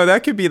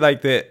that could be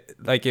like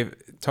if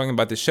talking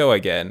about the show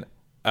again.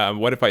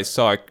 What if I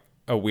saw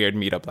a weird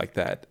meetup like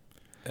that,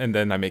 and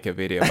then I make a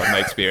video about my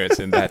experience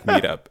in that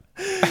meetup?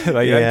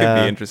 That Yeah.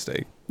 could be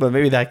interesting. But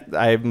maybe that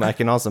I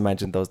can also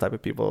imagine those type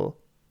of people.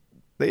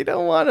 They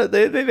don't want to.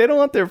 They don't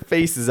want their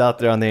faces out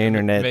there on the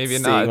internet. Maybe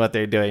seeing not. what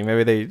they're doing.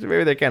 Maybe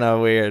they're kind of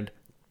weird.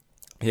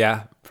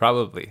 Yeah,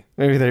 probably.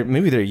 Maybe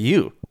they're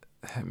you.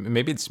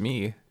 Maybe it's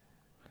me.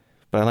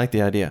 But I like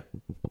the idea.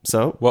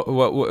 So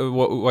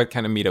What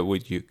kind of meetup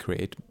would you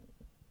create?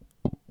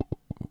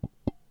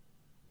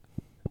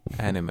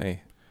 Anime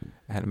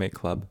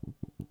club.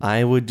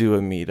 I would do a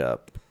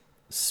meetup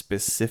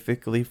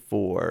specifically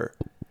for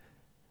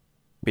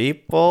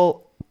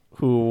people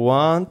who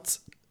want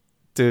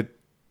to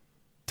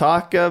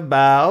talk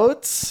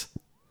about.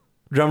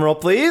 Drum roll,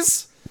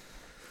 please.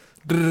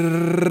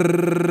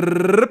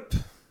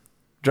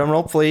 Drum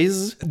roll,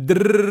 please.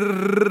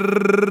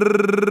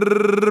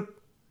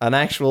 An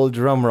actual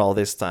drum roll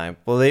this time,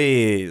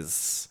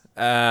 please.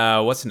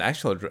 What's an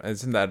actual?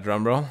 Isn't that a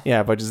drum roll?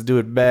 Yeah, but just do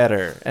it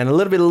better and a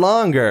little bit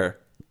longer.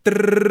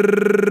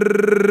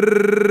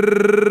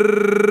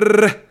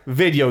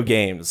 Video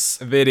games.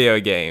 Video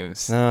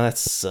games. No, that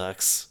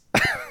sucks.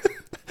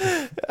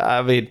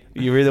 I mean,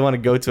 you really want to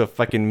go to a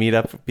fucking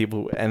meetup for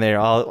people and they're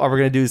all we're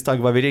going to do is talk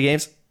about video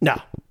games? No.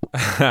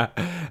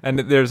 And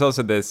there's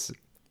also this.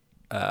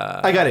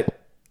 I got it.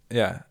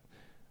 Yeah.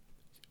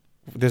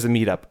 There's a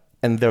meetup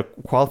and the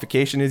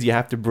qualification is you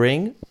have to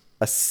bring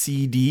a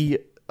CD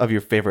of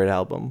your favorite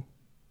album.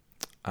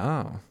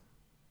 Oh,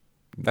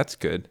 that's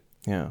good.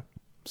 Yeah.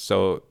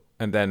 So,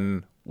 and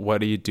then what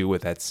do you do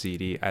with that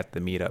CD at the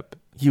meetup?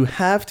 You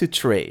have to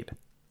trade.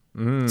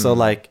 So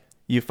like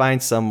you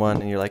find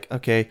someone and you're like,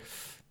 okay,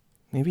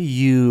 maybe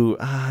you,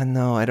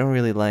 no, I don't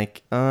really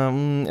like,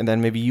 and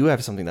then maybe you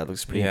have something that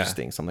looks pretty Yeah.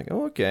 interesting. So I'm like,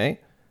 oh, okay.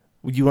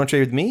 Would you want to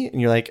trade with me? And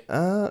you're like,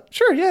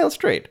 sure, yeah, let's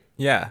trade.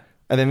 Yeah.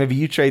 And then maybe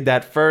you trade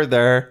that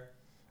further.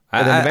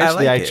 And then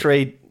eventually like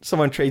it.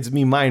 someone trades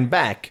me mine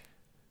back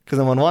because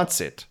someone wants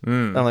it.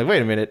 I'm like,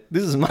 wait a minute,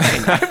 this is mine.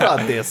 I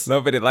brought this.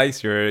 Nobody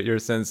likes your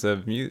sense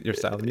of your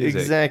style of music.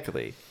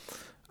 Exactly.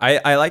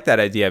 I like that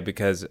idea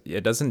because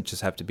it doesn't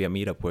just have to be a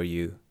meetup where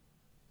you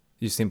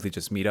simply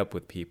just meet up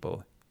with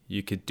people.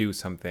 You could do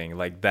something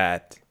like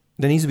that.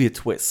 There needs to be a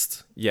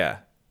twist. Yeah.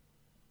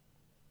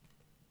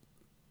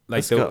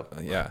 Like Let's go.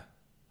 Yeah.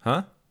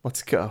 Huh?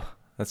 Let's go.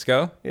 Let's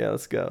go. Yeah,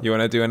 let's go. You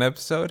want to do an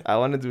episode? I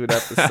want to do an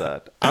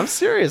episode. I'm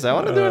serious. I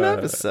want to do an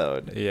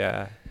episode.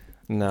 Yeah.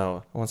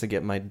 No, once I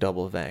get my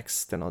double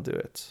vax, then I'll do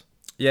it.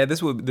 Yeah,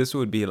 this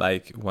would be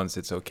like once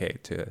it's okay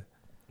to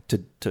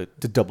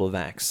To double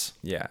vax.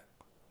 yeah.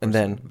 And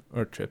then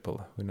Or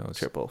triple, who knows?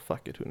 triple.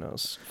 Fuck it, who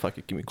knows? Fuck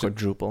it, give me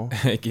quadruple.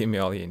 Give me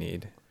all you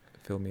need.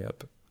 Fill me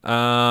up.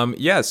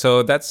 Yeah,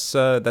 so that's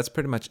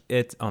pretty much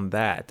it on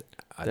that.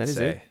 I'd That is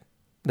say. it.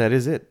 That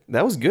is it.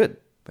 That was good.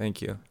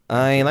 Thank you.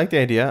 I like the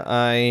idea.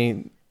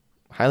 I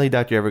highly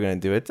doubt you're ever going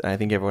to do it. And I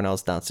think everyone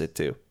else doubts it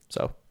too.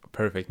 So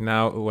Perfect.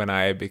 Now when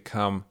I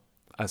become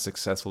a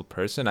successful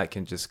person, I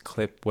can just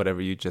clip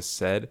whatever you just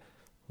said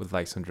with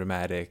like some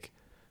dramatic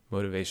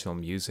motivational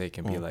music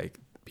and be like,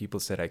 people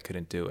said I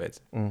couldn't do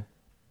it.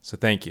 So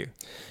thank you.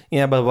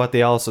 yeah, but what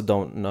they also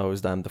don't know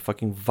is that I'm the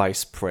fucking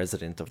vice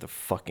president of the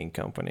fucking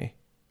company.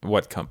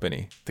 What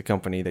company? The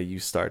company that you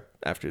start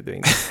after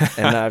doing this.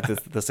 And after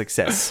the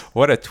success.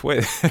 What a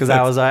twist. Because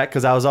I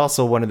was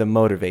also one of the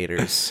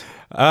motivators.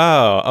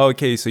 Oh,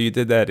 okay. So you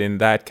did that in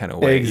that kind of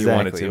way. You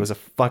wanted Exactly. to. It was a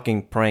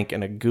fucking prank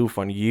and a goof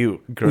on you.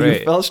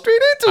 Great. You fell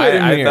straight into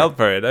it. I fell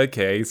for it.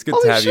 Okay, it's good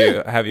Holy to have shit.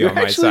 you You're on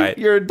my actually- side.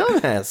 You're a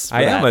dumbass. for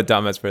I am that. a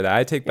dumbass for that.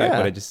 I take back Yeah.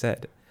 what I just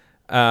said.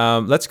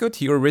 Let's go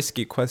to your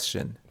risky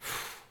question.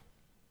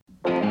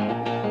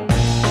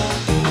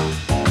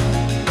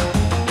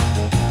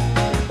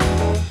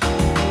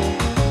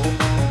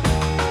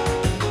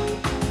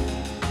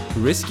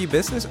 Risky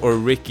business or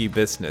Ricky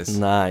business?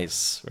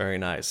 Nice. Very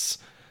nice.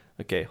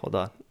 Okay, hold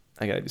on.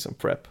 I gotta do some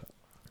prep.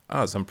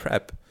 Oh, some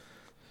prep.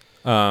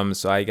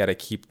 So I gotta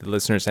keep the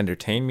listeners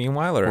entertained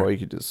meanwhile, Or or you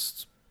could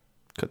just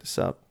cut this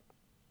up.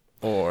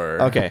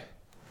 or Okay.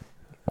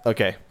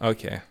 Okay.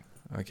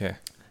 okay.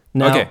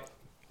 Now, Okay.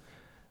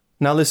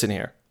 Now listen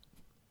here.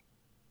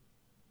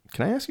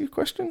 Can I ask you a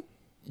question?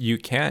 You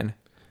can.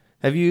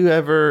 Have you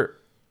ever...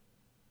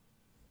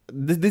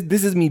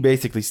 This is me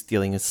basically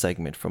stealing a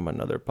segment from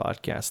another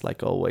podcast,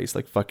 like always,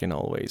 like fucking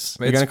always.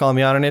 You're It's- gonna call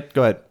me out on it?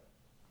 Go ahead.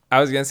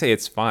 I was gonna say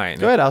it's fine.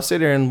 Go ahead. I'll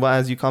sit here and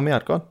as you call me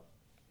out. Go on.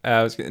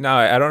 No,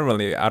 I don't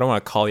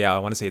want to call you out. I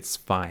want to say it's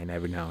fine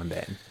every now and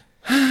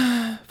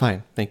then.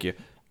 Fine. Thank you.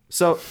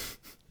 So,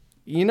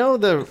 you know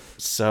the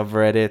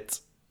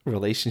subreddit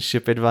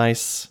relationship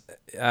advice?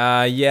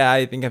 Yeah,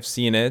 I think I've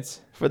seen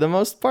it. For the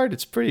most part,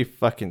 it's pretty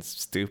fucking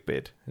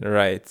stupid.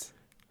 Right.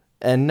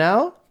 And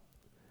now,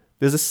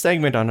 there's a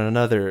segment on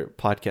another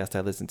podcast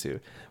I listen to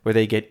where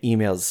they get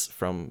emails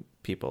from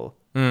people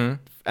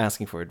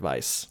asking for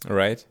advice.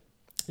 Right.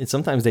 And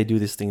sometimes they do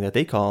this thing that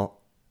they call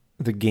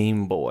the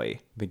Game Boy.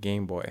 The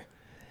Game Boy.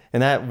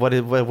 And that what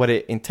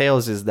it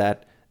entails is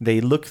that they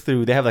look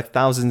through, they have like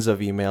thousands of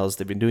emails.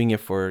 They've been doing it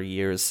for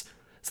years.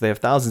 So they have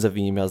thousands of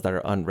emails that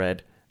are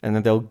unread. And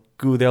then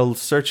they'll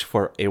search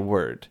for a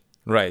word.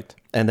 Right.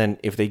 And then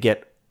if they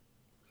get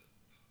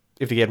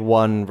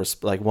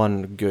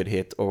one good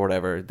hit or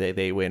whatever,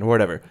 they win or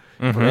whatever.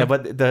 Yeah,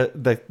 but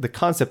the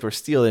concept we're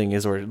stealing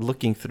is we're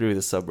looking through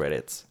the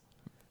subreddits,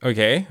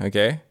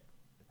 Okay.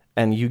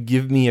 and you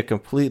give me a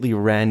completely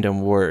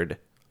random word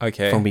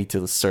Okay. for me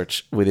to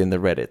search within the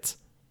Reddit,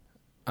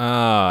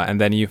 And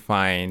then you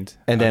find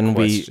and a then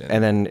question.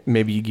 then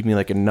maybe you give me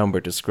like a number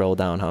to scroll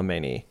down how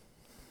many,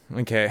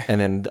 Okay. and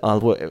then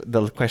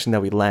the question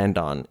that we land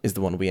on is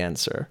the one we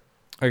answer.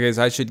 Okay,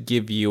 so I should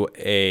give you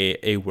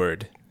a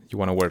word. You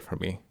want a word from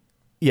me?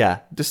 Yeah,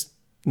 just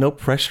no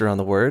pressure on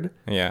the word.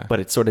 Yeah. But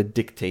it sort of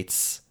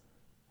dictates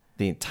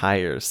the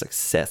entire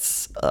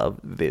success of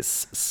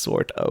this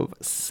sort of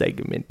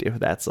segment, if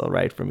that's all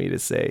right for me to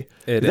say.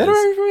 It is that all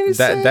right for me to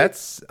say?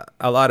 That's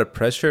a lot of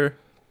pressure.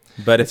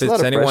 But It's a if lot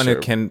it's of anyone who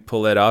pressure. can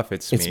pull it off,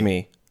 it's It's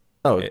me.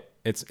 Oh,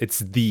 It's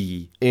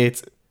the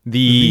it's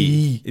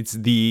the it's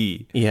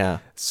the. yeah.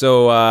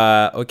 So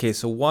okay,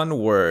 so one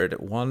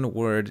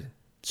word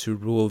to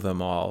rule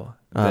them all.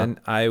 Then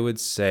I would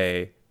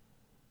say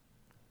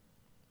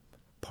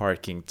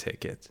parking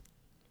ticket.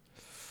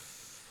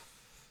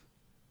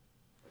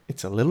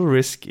 It's a little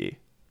risky.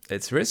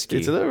 It's risky.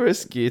 It's a little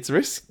risky. It's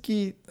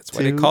risky. That's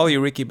why they call you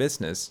Ricky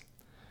Business.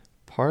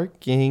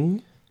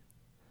 parking.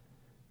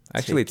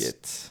 Actually, ticket.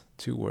 it's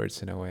two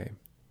words in a way,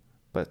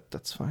 But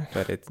that's fine.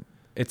 but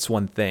it's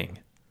one thing.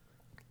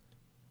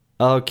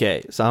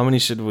 Okay, so how many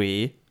should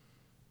we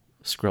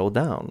scroll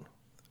down?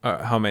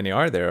 How many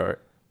are there?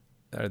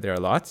 Are there a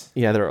lot?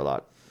 Yeah, there are a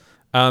lot.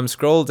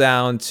 Scroll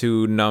down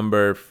to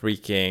number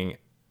freaking.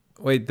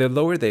 Wait, the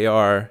lower they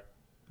are,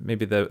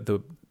 maybe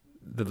the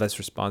less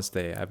response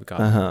they have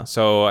gotten. Uh-huh.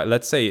 So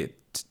let's say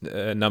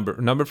number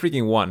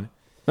freaking 1.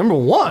 Number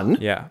 1.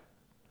 Yeah.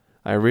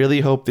 I really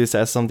hope this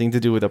has something to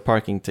do with a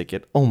parking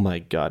ticket. Oh my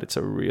god, it's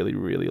a really,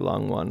 really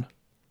long one.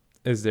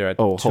 Is there a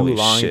Oh, too holy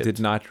long shit. did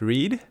not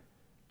read?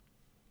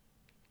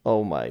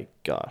 Oh my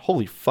god.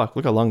 Holy fuck,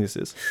 look how long this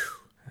is.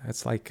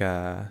 That's like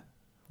a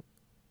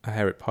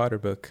Harry Potter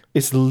book.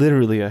 It's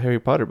literally a Harry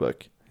Potter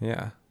book.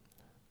 Yeah.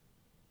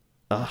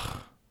 Ugh.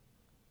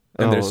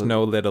 And there's Oh,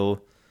 no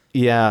little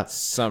Yeah.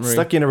 summary.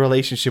 Stuck in a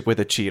relationship with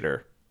a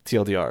cheater.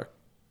 TLDR.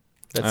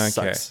 That Okay.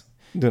 sucks.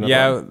 Do another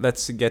Yeah, one.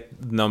 let's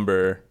get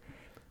number.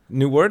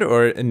 New word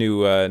or a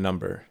new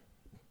number?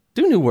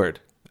 Do new word.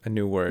 A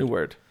new word. New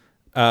word.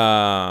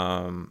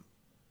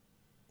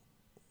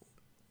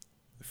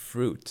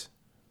 Fruit.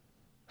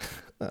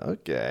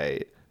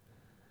 Okay.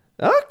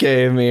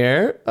 Okay,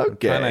 Amir.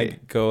 Okay. Trying to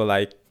go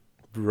like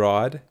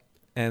broad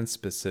and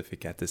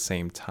specific at the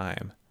same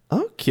time.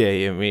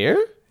 Okay,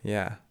 Amir.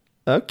 Yeah.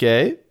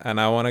 Okay. And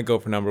I want to go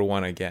for number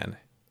 1 again.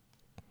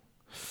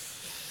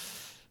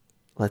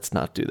 Let's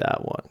not do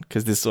that one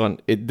because this one,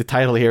 the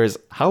title here is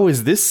 "How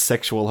is this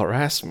sexual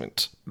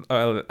harassment?"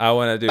 I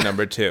want to do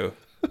number 2.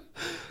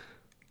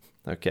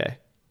 Okay.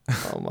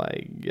 Oh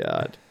my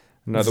god.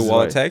 Another This is wall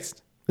why- of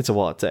text. It's a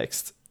wall of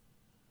text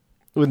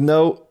with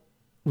no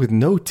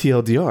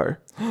TLDR.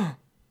 And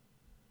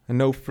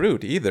no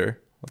fruit either.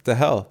 What the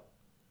hell?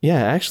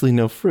 Yeah, actually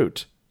no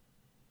fruit.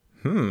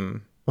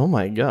 Oh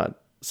my god.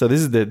 So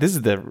this is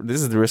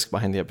the risk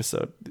behind the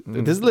episode.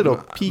 This little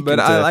peek. But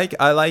into-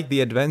 I like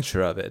the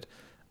adventure of it.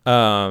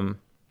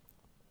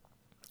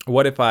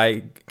 What if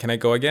can I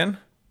go again?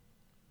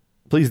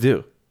 Please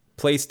do.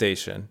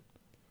 PlayStation.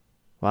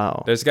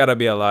 Wow. There's got to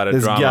be a lot of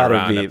There's drama gotta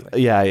around be. it.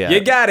 Yeah, yeah. You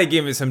got to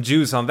give me some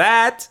juice on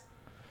that.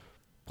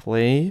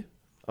 Play.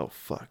 Oh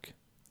fuck.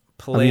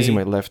 Play. I'm using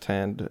my left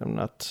hand. I'm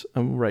Ah,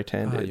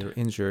 right-handed. your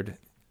injured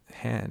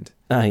hand.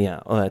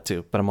 Yeah. Oh, that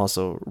too. But I'm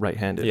also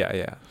right-handed. Yeah,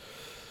 yeah.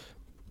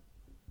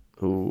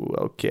 Ooh,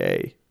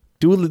 okay.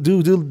 Do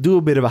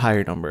a bit of a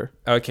higher number.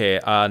 Okay,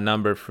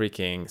 number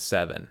freaking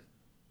 7.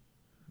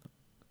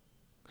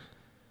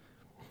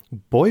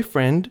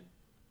 Boyfriend,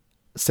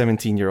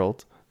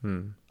 17-year-old,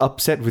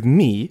 upset with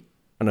me,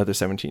 another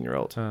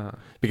 17-year-old,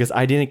 because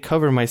I didn't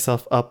cover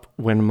myself up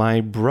when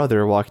my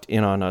brother walked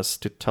in on us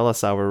to tell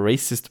us our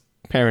racist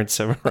parents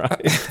have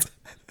arrived.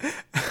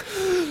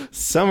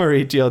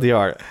 Summary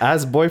TLDR.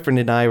 As boyfriend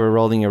and I were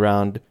rolling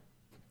around,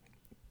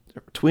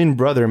 twin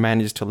brother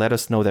managed to let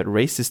us know that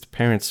racist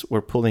parents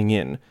were pulling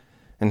in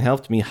and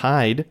helped me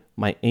hide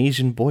my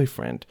Asian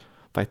boyfriend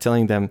by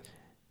telling them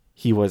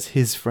he was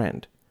his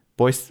friend.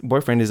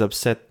 Boyfriend is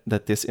upset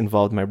that this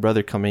involved my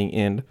brother coming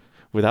in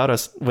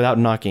without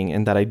knocking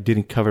and that I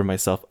didn't cover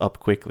myself up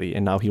quickly,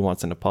 and now he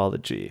wants an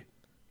apology.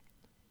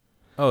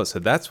 Oh, so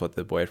that's what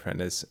the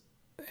boyfriend is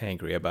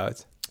angry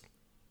about.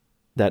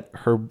 That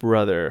her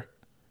brother,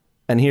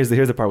 and here's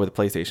the part with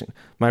the PlayStation.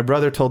 My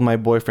brother told my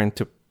boyfriend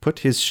to put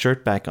his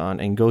shirt back on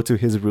and go to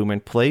his room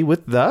and play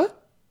with the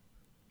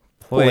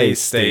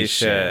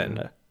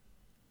PlayStation.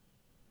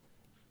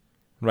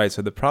 Right,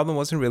 so the problem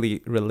wasn't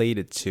really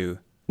related to...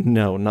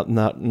 No, not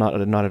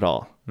at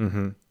all.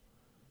 Mm-hmm.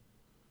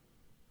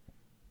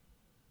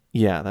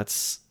 Yeah, that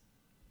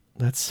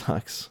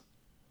sucks.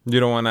 You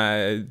don't want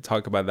to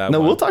talk about that No,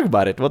 one? we'll talk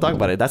about it.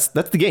 That's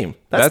the game.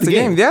 That's the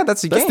game. Yeah,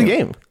 that's the game. That's the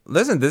game.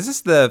 Listen, this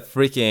is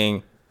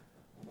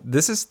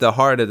the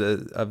heart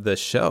of the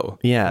show.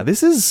 Yeah,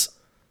 this is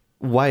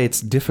why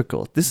it's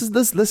difficult. Listen.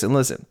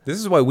 This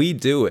is why we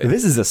do it.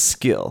 This is a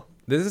skill.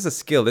 This is a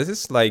skill. This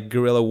is like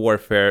guerrilla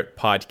warfare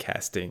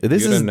podcasting.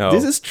 This you don't know.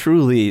 This is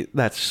truly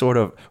that sort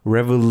of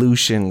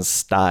revolution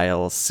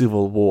style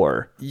civil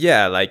war.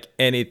 Yeah, like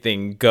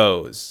anything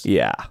goes.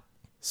 Yeah.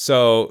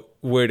 So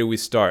where do we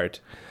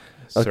start?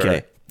 Okay.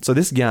 sir? So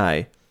this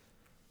guy,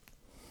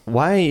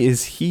 why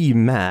is he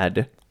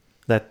mad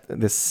that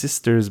the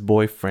sister's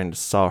boyfriend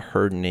saw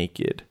her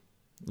naked?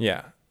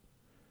 Yeah.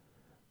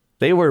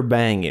 They were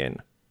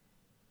banging.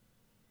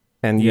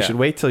 And you Yeah. should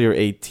wait till you're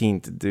 18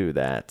 to do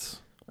that.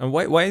 And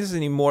why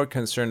isn't he more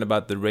concerned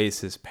about the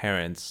racist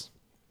parents?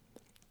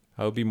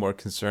 I would be more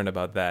concerned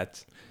about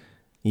that.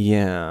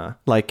 Yeah.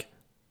 Like,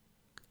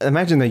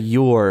 imagine that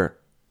you're...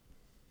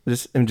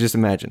 Just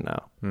imagine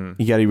now.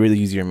 You got to really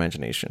use your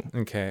imagination.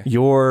 Okay.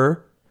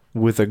 You're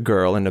with a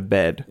girl in a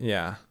bed,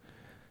 Yeah.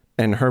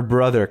 and her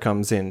brother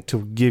comes in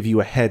to give you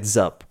a heads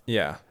up.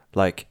 Yeah.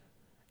 Like,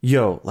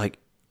 yo, like,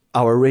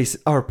 our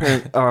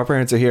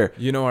parents are here.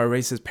 You know our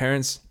racist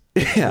parents?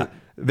 Yeah,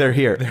 they're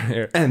here.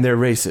 here. And they're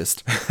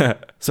racist.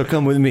 So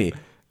come with me.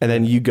 And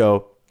then you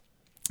go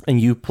and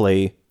you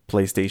play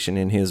PlayStation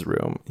in his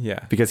room.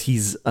 Yeah. Because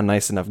he's a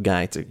nice enough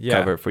guy to Yeah.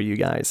 cover for you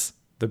guys.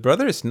 The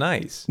brother is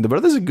nice. The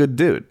brother's a good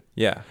dude.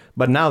 Yeah.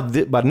 But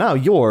now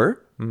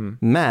you're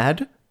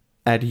mad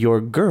at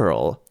your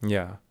girl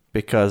Yeah.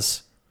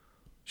 because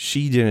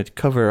she didn't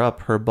cover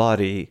up her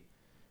body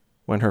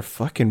when her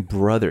fucking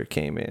brother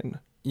came in.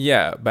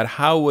 Yeah, but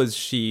how was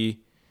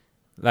she...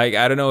 Like,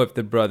 I don't know if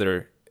the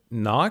brother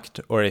knocked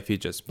or if he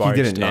just barged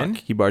He didn't in.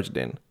 knock. He barged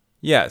in.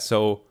 Yeah,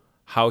 so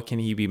how can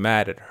he be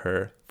mad at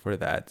her for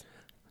that?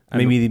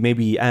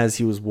 Maybe as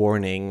he was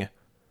warning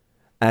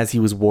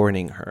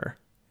her,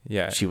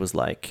 Yeah. she was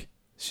like,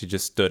 She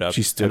just stood up.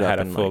 She stood and up had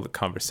a and, full like-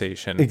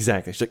 conversation.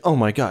 exactly. She's like, "Oh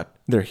my god,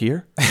 they're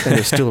here and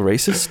they're still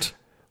racist.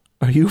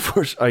 Are you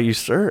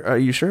sure? Are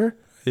you sure?"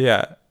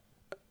 Yeah.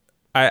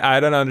 I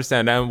don't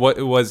understand. And what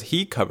was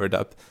he covered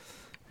up?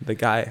 The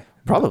guy.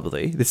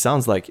 Probably. This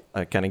sounds like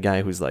a kind of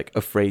guy who's like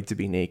afraid to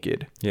be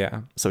naked.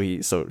 Yeah.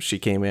 So she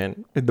came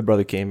in, the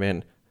brother came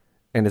in,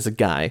 and it's a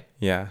guy,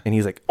 Yeah. and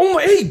he's like, "Oh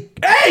my, hey,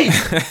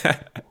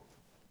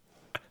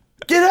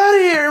 Get out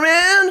of here,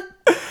 man!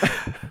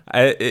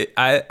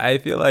 I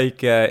feel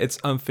like it's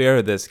unfair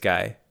of this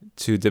guy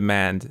to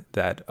demand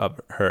that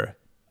of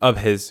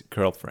his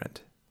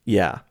girlfriend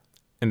Yeah.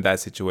 in that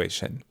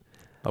situation.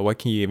 What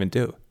can you even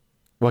do?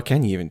 What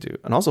can you even do?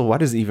 And also, why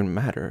does it even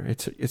matter?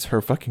 It's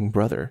her fucking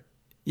brother.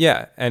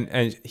 Yeah,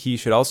 and he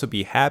should also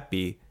be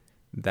happy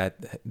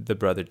that the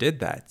brother did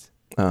that.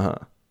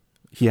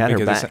 He had her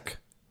Because it's- back.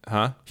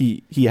 Huh?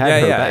 He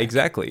had her yeah, back.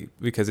 exactly.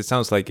 Because it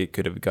sounds like it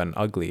could have gotten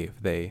ugly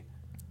if they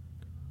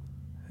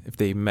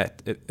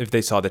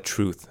saw the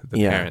truth, the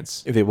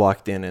parents. If they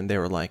walked in and they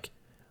were like,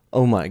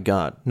 "Oh my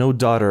God, no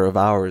daughter of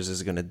ours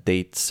is gonna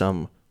date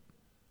some."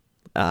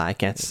 I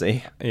can't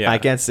say. Yeah. I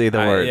can't say the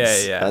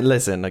words. yeah.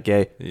 Listen,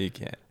 okay. You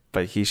can't.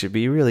 But he should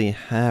be really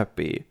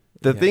happy.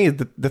 The thing is,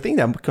 the thing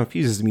that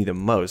confuses me the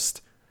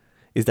most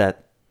is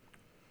that,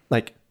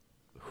 like,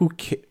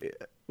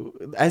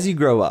 as you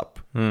grow up,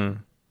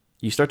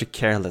 you start to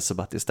care less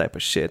about this type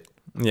of shit.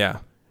 Yeah.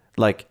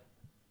 Like,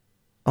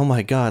 oh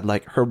my God,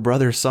 like her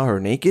brother saw her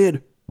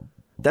naked.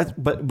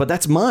 But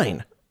that's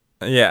mine.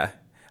 Yeah.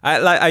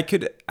 I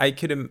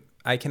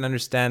can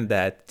understand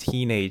that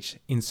teenage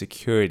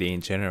insecurity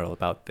in general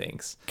about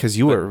things. Because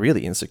you were a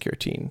really insecure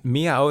teen.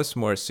 Me, I was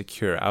more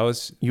secure.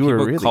 You were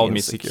people really called me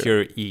insecure.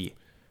 Secure E.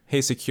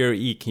 Hey, Secure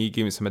E, can you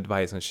give me some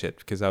advice on shit?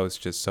 Because I was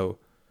just so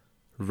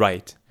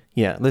right.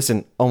 Yeah,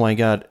 listen, oh my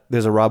God,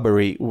 there's a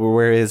robbery.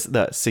 Where is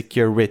the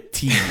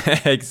security?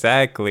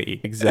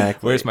 Exactly.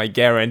 Where's my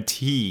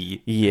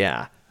guarantee?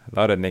 Yeah. A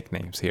lot of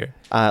nicknames here.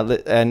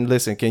 And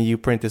listen, can you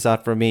print this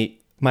out for me?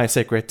 My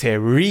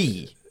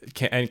secretary.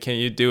 Can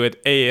you do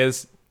it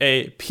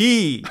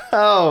ASAP?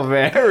 Oh,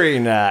 very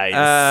nice.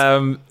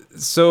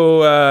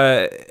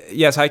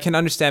 Yes, I can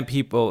understand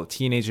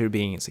teenager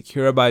being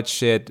insecure about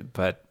shit,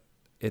 but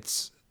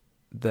it's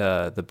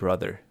the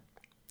brother.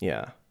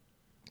 Yeah.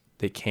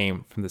 They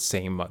came from the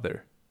same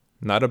mother.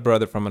 Not a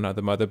brother from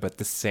another mother, but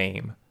the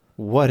same.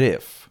 What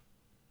if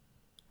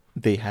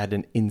they had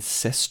an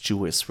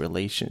incestuous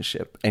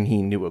relationship and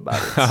he knew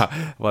about it?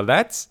 Well,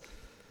 that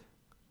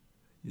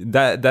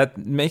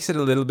makes it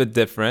a little bit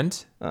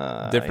different.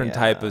 Different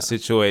type of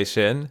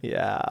situation.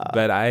 Yeah.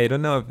 But I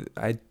don't know.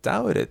 I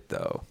doubt it,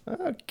 though.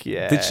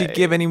 Okay. Did she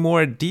give any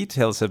more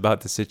details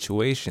about the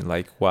situation?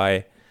 Like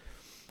why?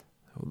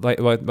 Like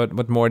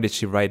what more did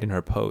she write in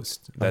her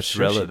post that's I'm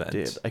sure relevant?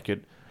 She did. I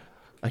could.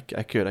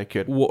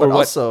 Or But what,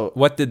 also,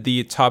 what did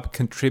the top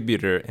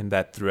contributor in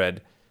that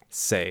thread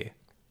say?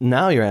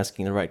 now you're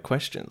asking the right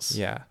questions.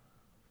 Yeah.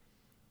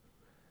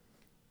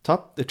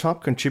 The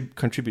top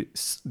contribute.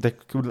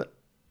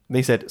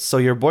 They said, so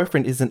your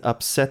boyfriend isn't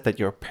upset that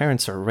your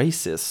parents are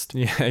racist.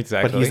 Yeah,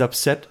 exactly. But he's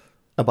upset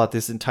about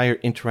this entire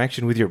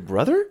interaction with your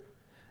brother?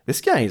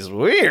 This guy is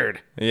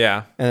weird.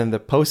 Yeah. And then the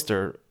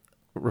poster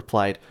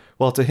replied,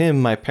 well, to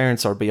him, my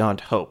parents are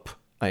beyond hope.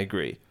 I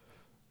agree.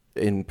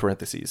 In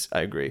parentheses,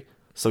 I agree.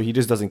 So he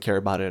just doesn't care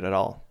about it at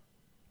all.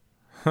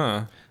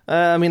 Huh.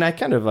 I mean, I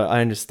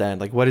understand.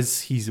 Like, what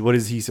is he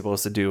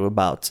supposed to do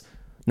about,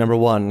 number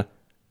one,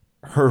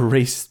 her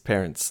race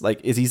parents?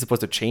 Like, is he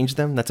supposed to change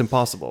them? That's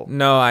impossible.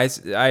 No, I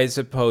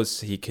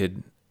suppose he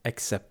could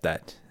accept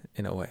that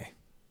in a way.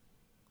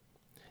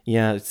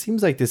 Yeah, it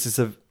seems like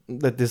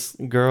that this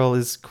girl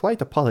is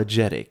quite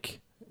apologetic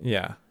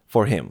Yeah.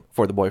 for him,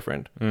 for the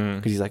boyfriend,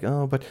 because he's like,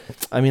 oh, but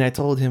I mean, I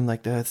told him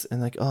like that,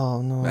 and like,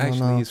 oh no, Actually,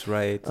 no. he's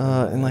right.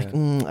 And like,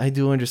 I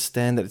do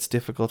understand that it's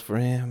difficult for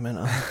him, and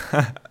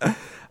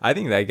I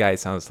think that guy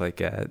sounds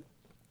like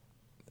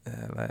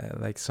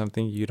like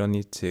something you don't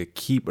need to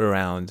keep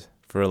around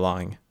for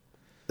long.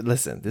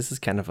 listen, this is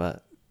kind of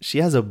she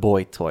has a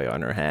boy toy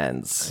on her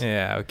hands,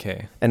 Yeah.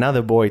 Okay. and now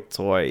the boy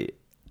toy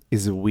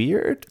is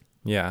weird,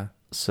 Yeah.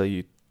 so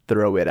you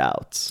throw it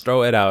out.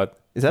 Throw it out.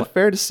 Is that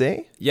fair to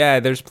say? Yeah.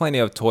 There's plenty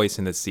of toys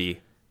in the sea.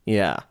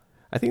 Yeah,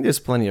 I think there's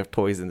plenty of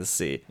toys in the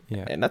sea.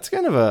 Yeah. And that's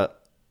kind of a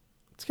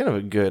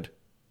good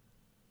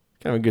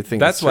thing.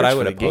 That's to what search I for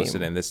would the have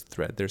posted game. in this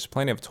thread. There's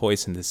plenty of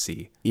toys in the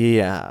sea.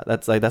 Yeah,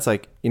 that's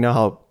like you know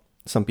how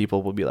some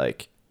people will be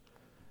like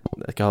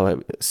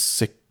oh,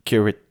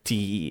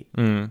 security.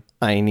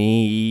 I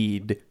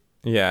need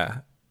Yeah.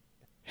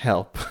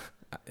 help,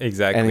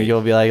 Exactly. and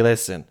you'll be like,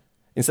 listen.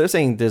 Instead of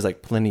saying there's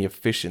like plenty of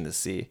fish in the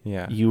sea,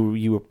 Yeah.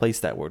 you replace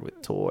that word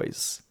with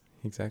toys.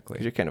 Exactly.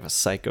 You're kind of a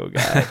psycho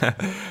guy.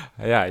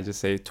 Yeah, I just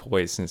say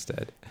toys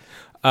instead.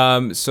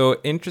 So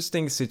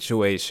interesting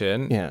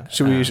situation. Yeah.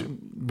 Should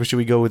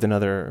we go with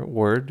another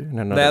word in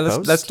another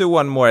post? Let's do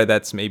one more.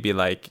 That's maybe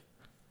like,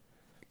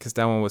 because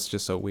that one was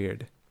just so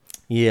weird.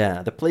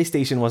 Yeah, the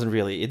PlayStation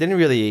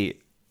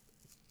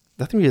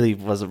nothing really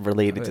was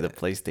related to the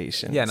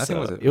PlayStation. Yeah, nothing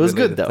so was It was related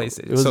good to though.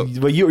 PlayStation. It was, So-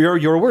 but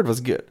your word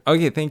was good.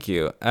 Okay, thank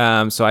you.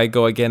 So I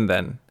go again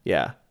then.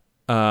 Yeah.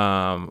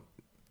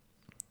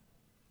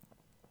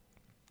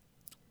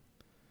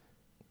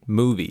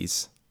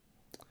 Movies.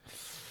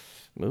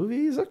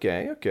 Movies.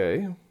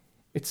 Okay.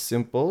 It's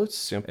simple.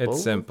 It's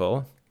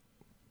simple.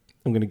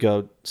 I'm gonna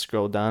go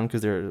scroll down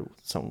because there are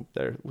some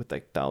there with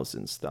like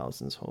thousands.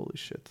 Holy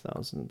shit,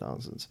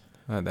 thousands.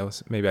 That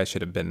was maybe I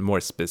should have been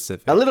more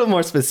specific. A little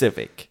more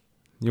specific.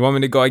 You want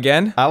me to go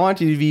again? I want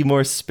you to be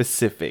more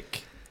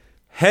specific.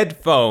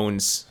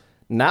 Headphones.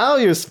 Now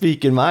you're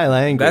speaking my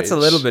language. That's a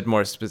little bit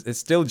more it's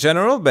still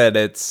general, but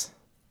it's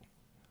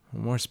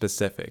more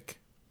specific.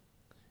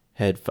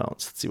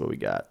 Headphones. Let's see what we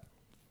got.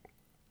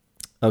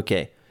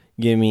 Okay.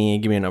 Give me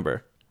a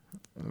number.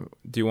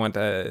 Do you want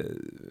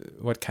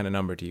what kind of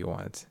number do you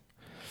want?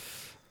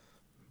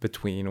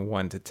 Between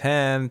 1 to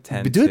 10,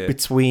 10 Do to... it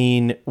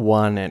between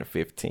 1 and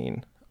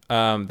 15.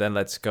 Then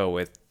let's go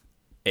with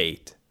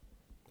 8.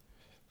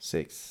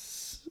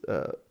 6.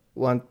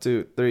 1,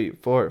 2, 3,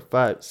 4,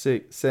 5,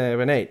 6,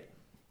 7, 8.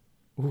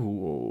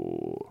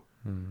 Ooh.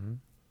 Mm-hmm.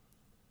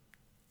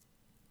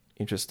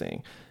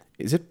 Interesting.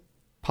 Is it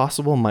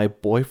possible my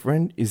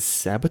boyfriend is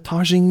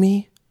sabotaging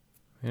me?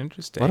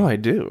 Interesting. What do I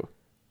do?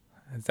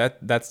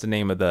 That's the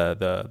name of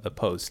the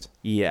post.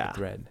 Yeah.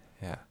 Thread.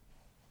 Yeah.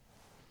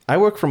 I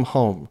work from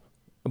home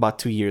about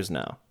 2 years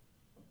now.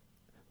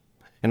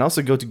 And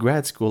also go to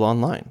grad school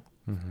online.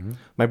 Mm-hmm.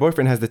 My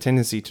boyfriend has the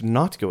tendency to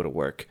not go to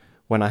work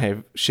when I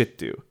have shit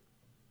due,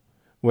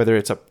 whether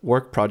it's a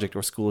work project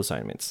or school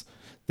assignments.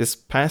 This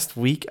past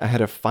week, I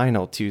had a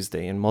final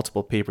Tuesday and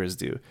multiple papers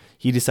due.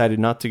 He decided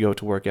not to go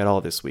to work at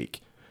all this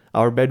week.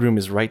 Our bedroom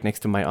is right next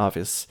to my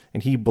office,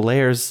 and he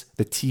blares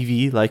the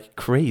TV like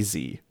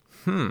crazy.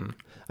 I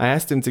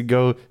asked him to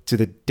go to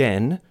the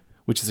den,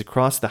 which is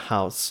across the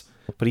house,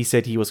 but he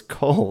said he was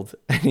cold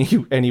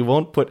and he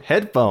won't put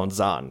headphones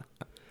on.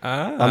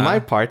 On my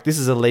part, this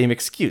is a lame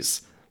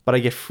excuse, but I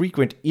get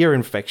frequent ear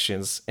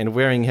infections, and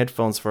wearing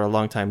headphones for a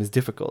long time is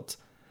difficult.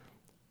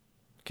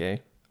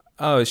 Okay.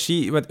 Oh,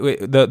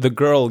 wait, the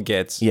girl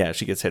gets... Yeah,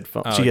 she gets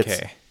headphones. Oh, she gets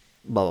okay.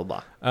 blah, blah,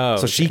 blah. Oh,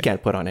 so she okay.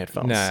 can't put on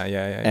headphones. Nah,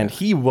 yeah. And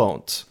he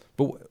won't.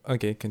 But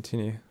okay,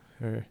 continue.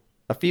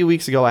 A few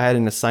weeks ago, I had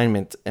an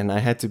assignment, and I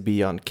had to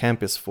be on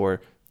campus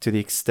to the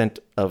extent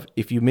of,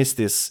 if you miss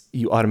this,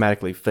 you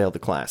automatically fail the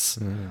class.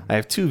 I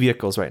have 2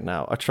 vehicles right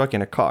now, a truck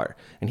and a car,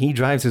 and he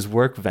drives his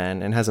work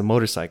van and has a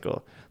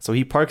motorcycle. So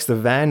he parks the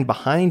van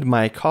behind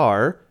my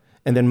car,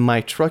 and then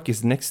my truck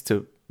is next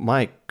to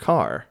my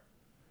car.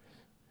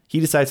 He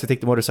decides to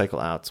take the motorcycle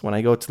out. When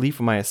I go to leave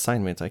for my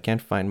assignment, I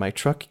can't find my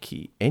truck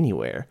key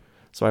anywhere.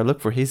 So I look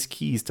for his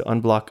keys to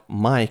unblock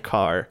my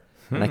car,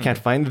 and I can't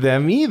find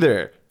them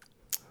either.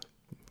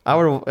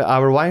 Our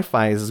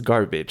Wi-Fi is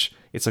garbage.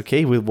 It's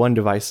okay with one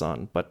device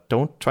on, but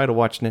don't try to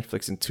watch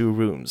Netflix in 2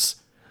 rooms.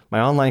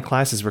 My online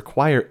classes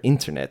require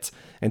internet,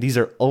 and these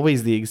are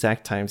always the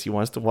exact times he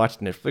wants to watch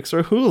Netflix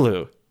or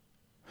Hulu.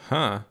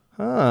 Huh.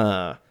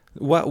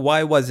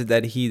 Why was it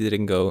that he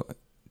didn't go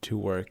to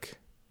work?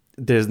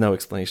 There's no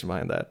explanation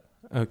behind that.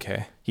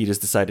 Okay. He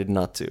just decided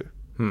not to.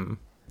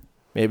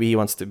 Maybe he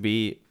wants to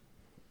be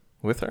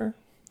with her?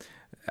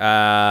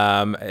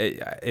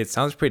 It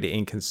sounds pretty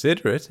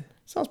inconsiderate.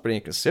 Sounds pretty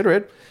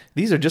inconsiderate.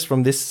 These are just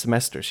from this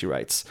semester, she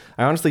writes.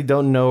 I honestly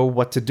don't know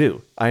what to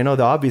do. I know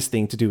the obvious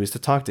thing to do is to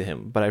talk to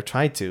him, but I've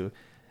tried to.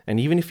 And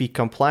even if he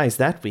complies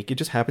that week, it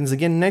just happens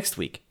again next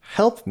week.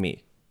 Help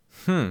me.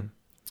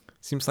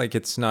 Seems like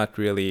it's not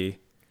really...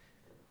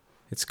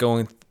 It's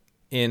going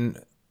in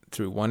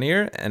through one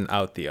ear and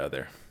out the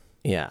other.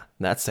 Yeah,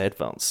 that's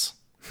headphones.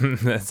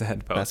 That's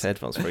headphones. That's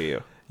headphones for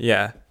you.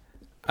 Yeah.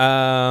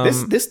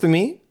 This to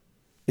me,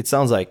 it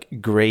sounds like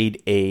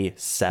grade A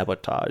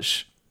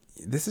sabotage.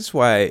 This is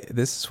why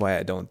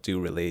I don't do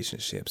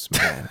relationships,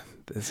 man.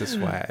 This is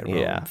why I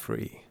roam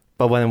free.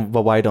 But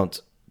why don't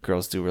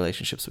girls do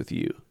relationships with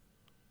you?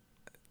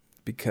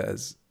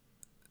 Because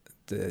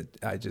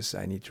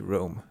I need to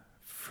roam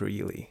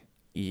freely.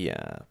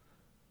 Yeah.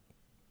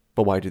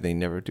 But why do they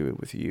never do it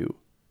with you?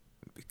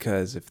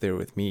 Because if they're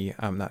with me,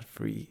 I'm not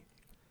free.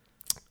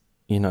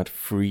 You're not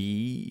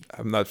free?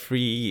 I'm not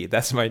free.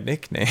 That's my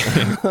nickname.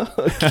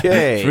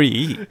 Okay.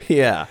 Free.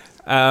 Yeah.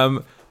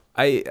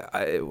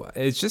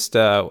 It's just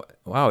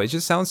wow, it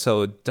just sounds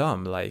so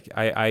dumb. Like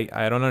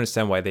I don't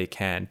understand why they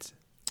can't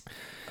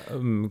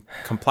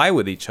comply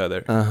with each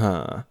other.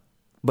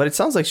 But it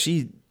sounds like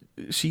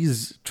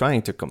she's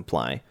trying to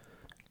comply.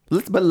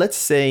 But let's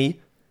say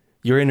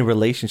you're in a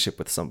relationship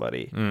with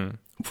somebody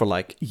for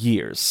like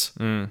years,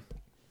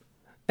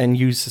 and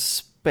you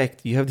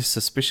have this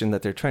suspicion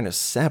that they're trying to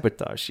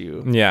sabotage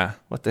you. Yeah.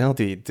 What the hell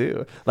do you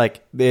do?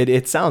 Like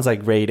it sounds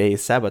like grade A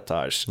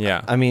sabotage.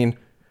 Yeah. I mean,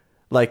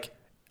 like,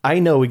 I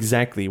know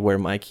exactly where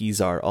my keys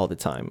are all the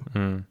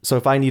time. So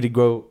if I need to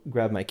go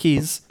grab my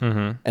keys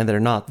and they're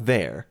not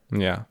there,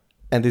 Yeah.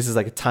 and this is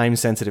like a time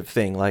sensitive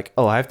thing, like,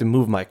 oh, I have to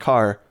move my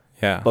car,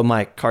 Yeah. but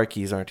my car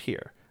keys aren't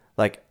here.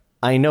 Like,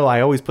 I know I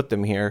always put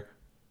them here.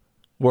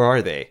 Where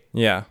are they?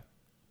 Yeah.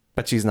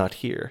 But she's not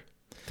here.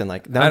 Then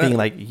I'm being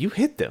like, you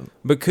hit them.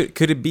 But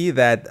could it be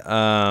that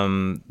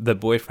the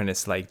boyfriend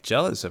is like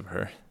jealous of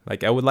her?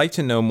 Like, I would like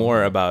to know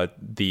more about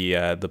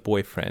the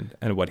boyfriend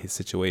and what his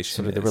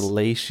situation is. The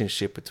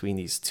relationship between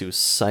these 2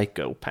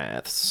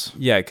 psychopaths.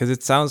 Yeah, because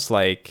it sounds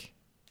like,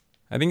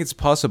 I think it's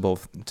possible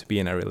to be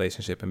in a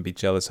relationship and be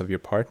jealous of your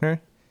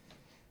partner.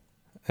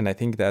 And I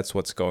think that's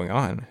what's going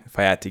on, if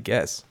I had to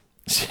guess.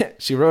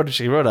 She wrote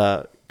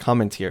a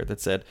comment here that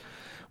said,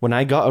 when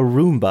I got a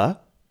Roomba,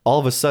 all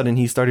of a sudden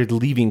he started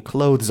leaving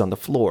clothes on the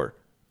floor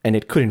and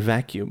it couldn't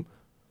vacuum.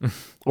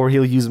 Or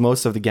he'll use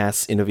most of the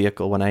gas in the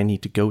vehicle when I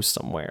need to go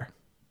somewhere.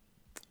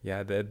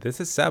 Yeah, this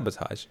is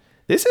sabotage.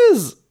 This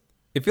is...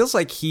 It feels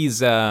like he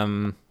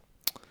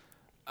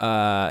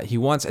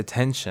wants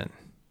attention.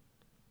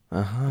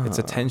 It's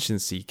attention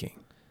seeking.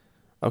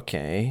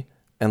 Okay.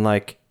 And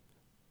like,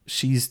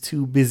 she's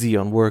too busy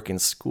on work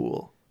and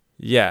school.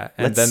 Yeah,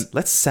 and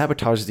Let's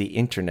sabotage the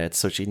internet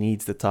so she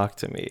needs to talk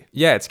to me.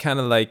 yeah, it's kind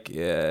of like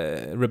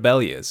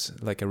rebellious,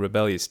 like a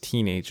rebellious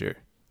teenager.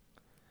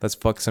 Let's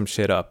fuck some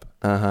shit up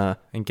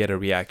and get a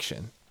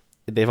reaction.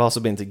 They've also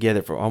been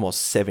together for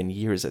almost 7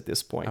 years at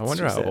this point. I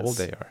wonder she how says. old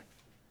they are.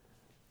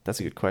 That's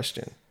a good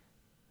question.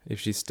 If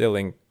she's still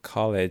in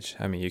college,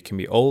 I mean, you can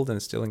be old and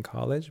still in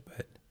college,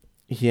 but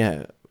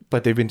Yeah,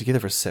 but they've been together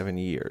for 7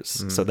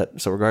 years.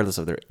 So regardless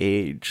of their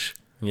age,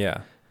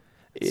 yeah.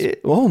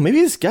 maybe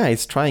this guy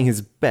is trying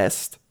his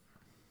best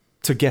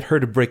to get her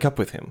to break up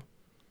with him.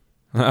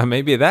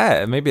 Maybe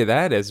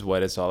that is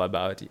what it's all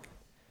about.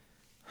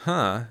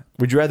 Huh.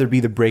 Would you rather be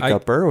the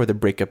breakupper or the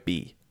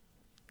breakupee?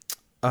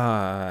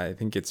 I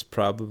think it's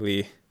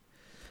probably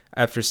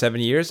after 7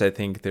 years. I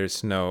think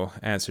there's no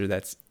answer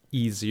that's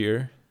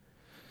easier,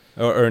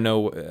 or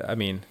no. I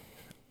mean,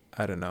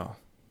 I don't know.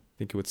 I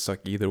think it would suck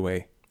either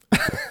way.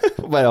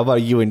 But how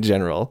about you in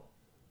general?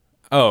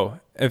 Oh,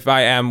 if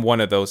I am one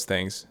of those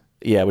things,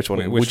 Yeah, which one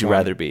Which would you one?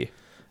 rather be?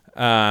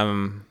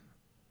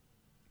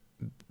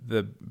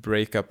 the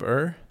breakup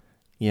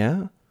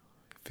Yeah?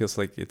 feels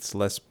like it's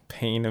less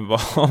pain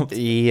involved.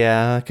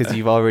 Yeah, because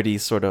you've already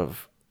sort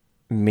of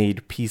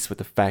made peace with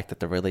the fact that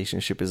the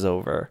relationship is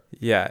over.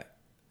 Yeah,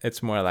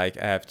 it's more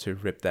like I have to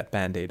rip that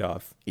Band-Aid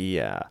off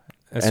Yeah.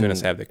 as soon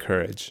as I have the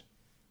courage.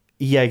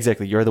 Yeah,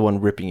 exactly. You're the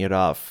one ripping it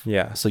off.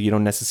 Yeah. So you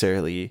don't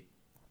necessarily...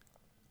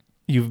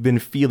 You've been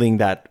feeling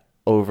that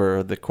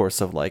over the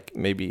course of like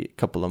maybe a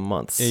couple of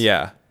months.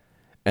 Yeah.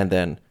 And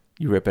then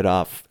you rip it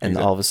off and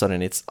Exactly. all of a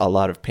sudden it's a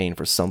lot of pain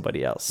for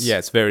somebody else. Yeah,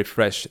 it's very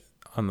fresh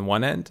on the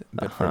one end,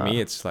 but for me,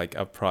 it's like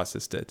I've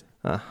processed it.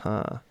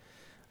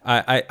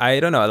 I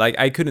don't know. Like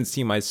I couldn't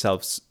see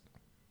myself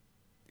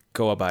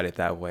go about it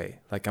that way.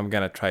 Like I'm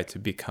gonna try to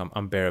become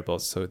unbearable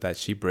so that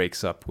she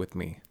breaks up with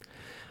me.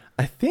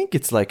 I think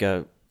it's like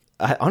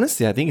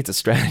honestly, I think it's a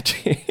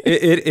strategy.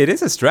 It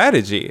is a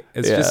strategy.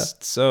 It's Yeah.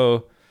 just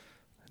so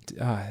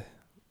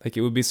like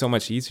it would be so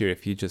much easier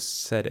if you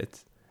just said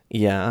it.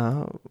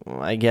 Yeah,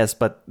 I guess,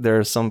 but there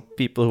are some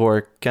people who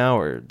are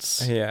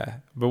cowards. Yeah,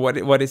 but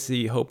what is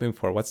he hoping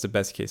for? What's the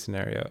best case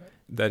scenario?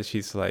 That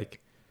she's like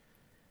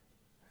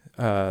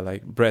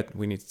Brett,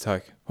 we need to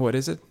talk. What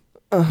is it?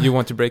 You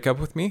want to break up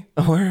with me?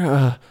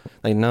 Or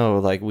like no,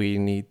 like we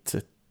need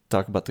to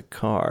talk about the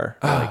car.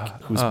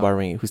 Like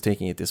who's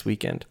taking it this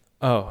weekend.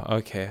 Oh,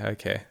 okay,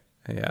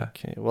 yeah.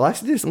 Okay. Well,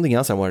 actually, there's something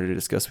else I wanted to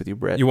discuss with you,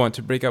 Brett. You want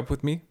to break up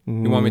with me?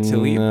 You want me to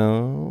leave?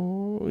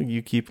 No,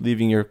 you keep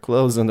leaving your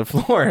clothes on the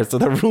floor, so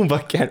the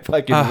Roomba can't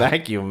fucking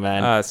vacuum,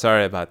 man.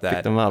 Sorry about that.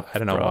 Pick them up, I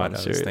don't know bro, what I'm I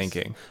was serious.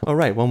 thinking. All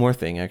right, one more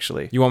thing,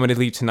 actually. You want me to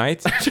leave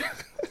tonight?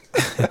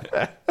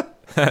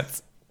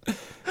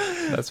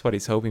 That's what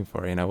he's hoping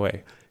for in a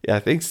way. Yeah, I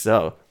think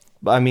so.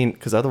 But I mean,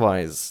 because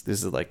otherwise,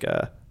 this is like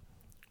a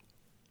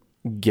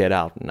get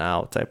out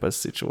now type of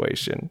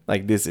situation.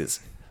 Like this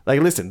is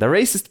like, listen, the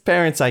racist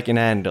parents I can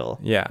handle.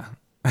 Yeah.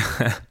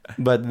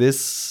 But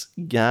this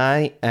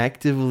guy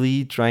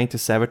actively trying to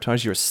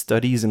sabotage your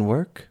studies and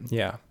work?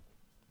 Yeah.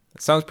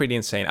 It sounds pretty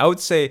insane. I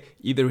would say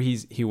either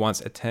he wants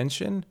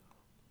attention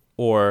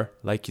or,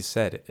 like you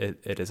said,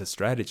 it is a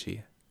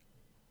strategy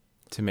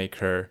to make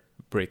her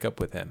break up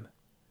with him.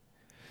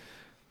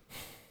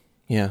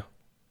 Yeah.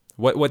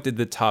 What did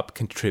the top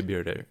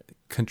contributor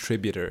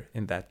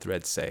in that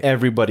thread say?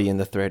 Everybody in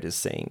the thread is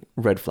saying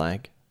red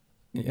flag.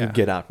 Yeah.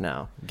 Get out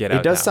now. Get It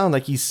out does now. sound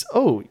like he's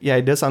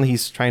it does sound like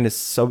he's trying to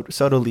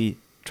subtly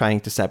trying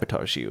to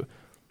sabotage you.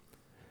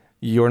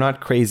 You're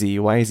not crazy.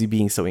 Why is he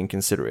being so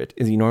inconsiderate?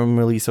 Is he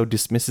normally so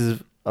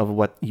dismissive of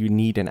what you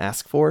need and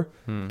ask for?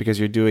 Because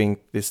you're doing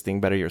this thing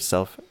better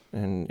yourself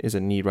and is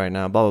in need right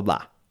now, blah blah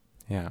blah.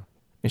 Yeah.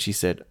 And she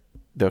said,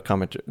 the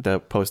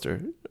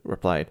poster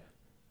replied,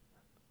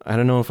 I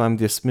don't know if I'm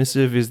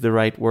dismissive is the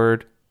right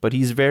word, but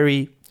he's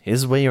very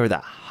his way or the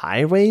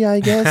highway,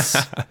 I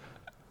guess.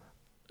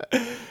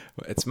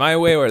 It's my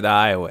way or the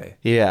highway.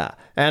 Yeah.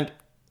 And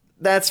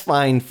that's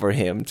fine for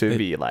him to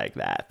be like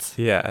that.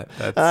 Yeah.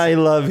 That's I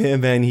love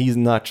him and he's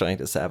not trying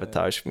to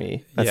sabotage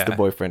me. That's Yeah. the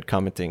boyfriend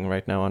commenting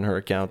right now on her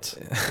account.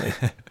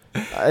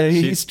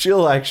 He's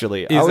chill,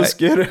 actually. I was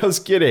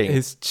kidding.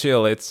 It's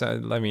chill. It's I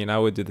mean, I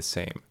would do the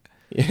same.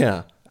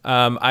 Yeah.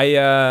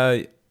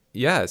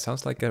 Yeah, it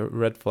sounds like a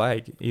red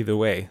flag either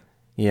way.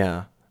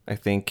 Yeah. I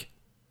think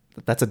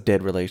that's a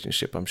dead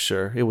relationship, I'm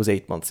sure. It was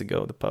 8 months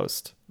ago, the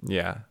post.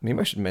 Yeah. Maybe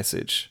I should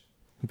message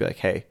and be like,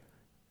 hey,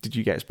 did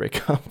you guys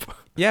break up?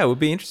 Yeah, it would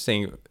be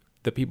interesting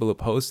the people who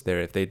post there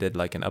if they did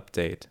like an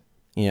update.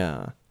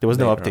 Yeah. There was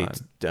no Later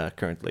update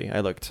currently. I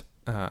looked.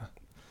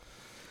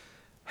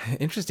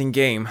 Interesting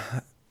game.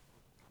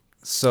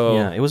 So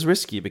Yeah, it was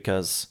risky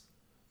because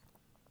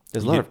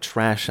There's a lot of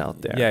trash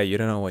out there. Yeah, you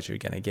don't know what you're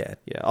gonna get.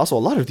 Yeah. Also, a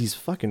lot of these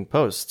fucking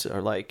posts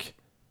are like,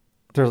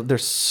 they're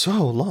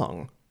so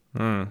long.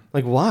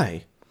 Like,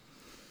 why?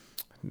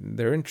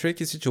 They're in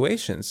tricky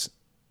situations,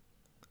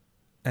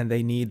 and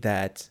they need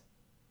that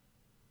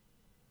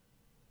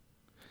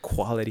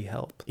quality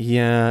help.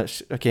 Yeah.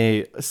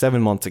 Okay.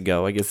 7 months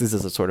ago, I guess this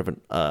is a sort of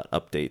an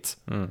update.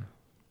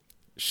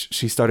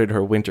 She started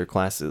her winter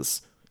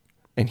classes,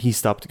 and he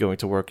stopped going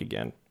to work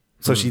again.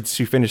 So she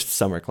finished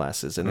summer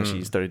classes, and then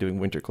she started doing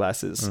winter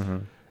classes.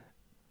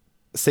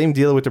 Same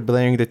deal with her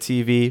blaring the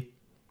TV.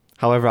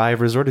 However, I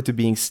have resorted to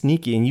being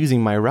sneaky and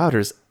using my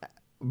router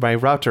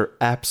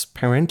app's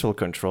parental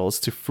controls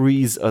to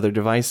freeze other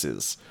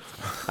devices.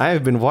 I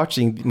have been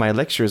watching my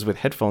lectures with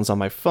headphones on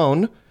my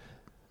phone.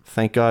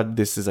 Thank God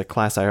this is a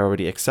class I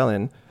already excel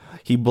in.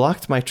 He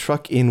blocked my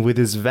truck in with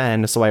his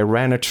van, so I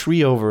ran a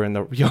tree over in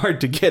the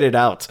yard to get it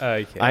out.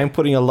 Okay. I am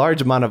putting a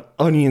large amount of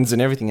onions in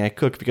everything I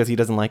cook because he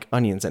doesn't like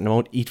onions and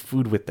won't eat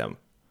food with them.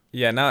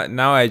 Yeah,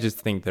 now I just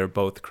think they're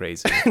both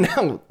crazy.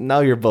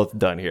 Now you're both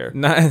done here.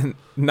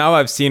 Now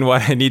I've seen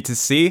what I need to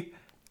see,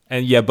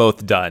 and yeah,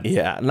 both done.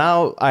 Yeah,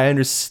 now I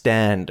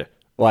understand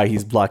why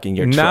he's blocking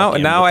your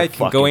truck. Now I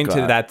can go into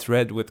that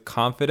thread with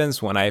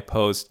confidence when I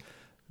post,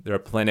 there are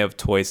plenty of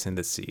toys in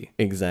the sea.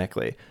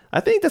 Exactly. I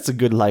think that's a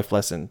good life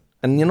lesson.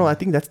 And, I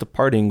think that's the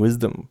parting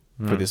wisdom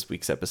for this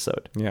week's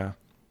episode. Yeah.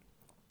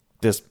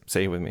 Just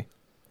say it with me.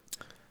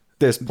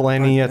 There's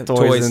plenty of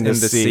toys in the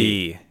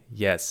sea.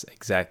 Yes,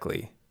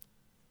 exactly.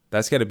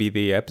 That's got to be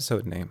the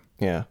episode name.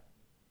 Yeah.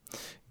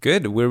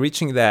 Good. We're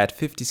reaching that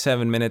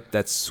 57-minute,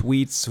 that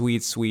sweet,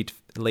 sweet, sweet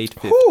late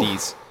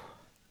 50s.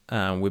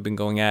 We've been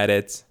going at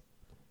it.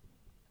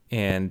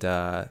 And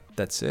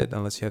that's it,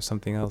 unless you have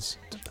something else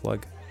to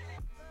plug.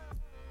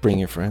 Bring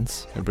your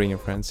friends. Or bring your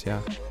friends,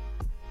 yeah.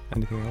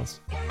 Anything else?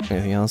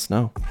 Anything else?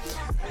 No.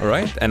 All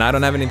right. And I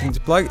don't have anything to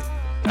plug.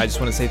 I just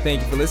want to say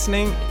thank you for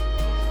listening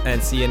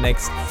and see you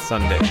next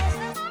Sunday.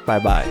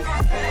 Bye-bye.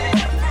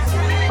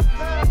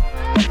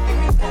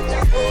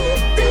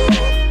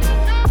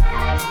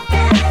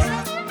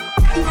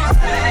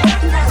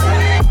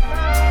 Hey,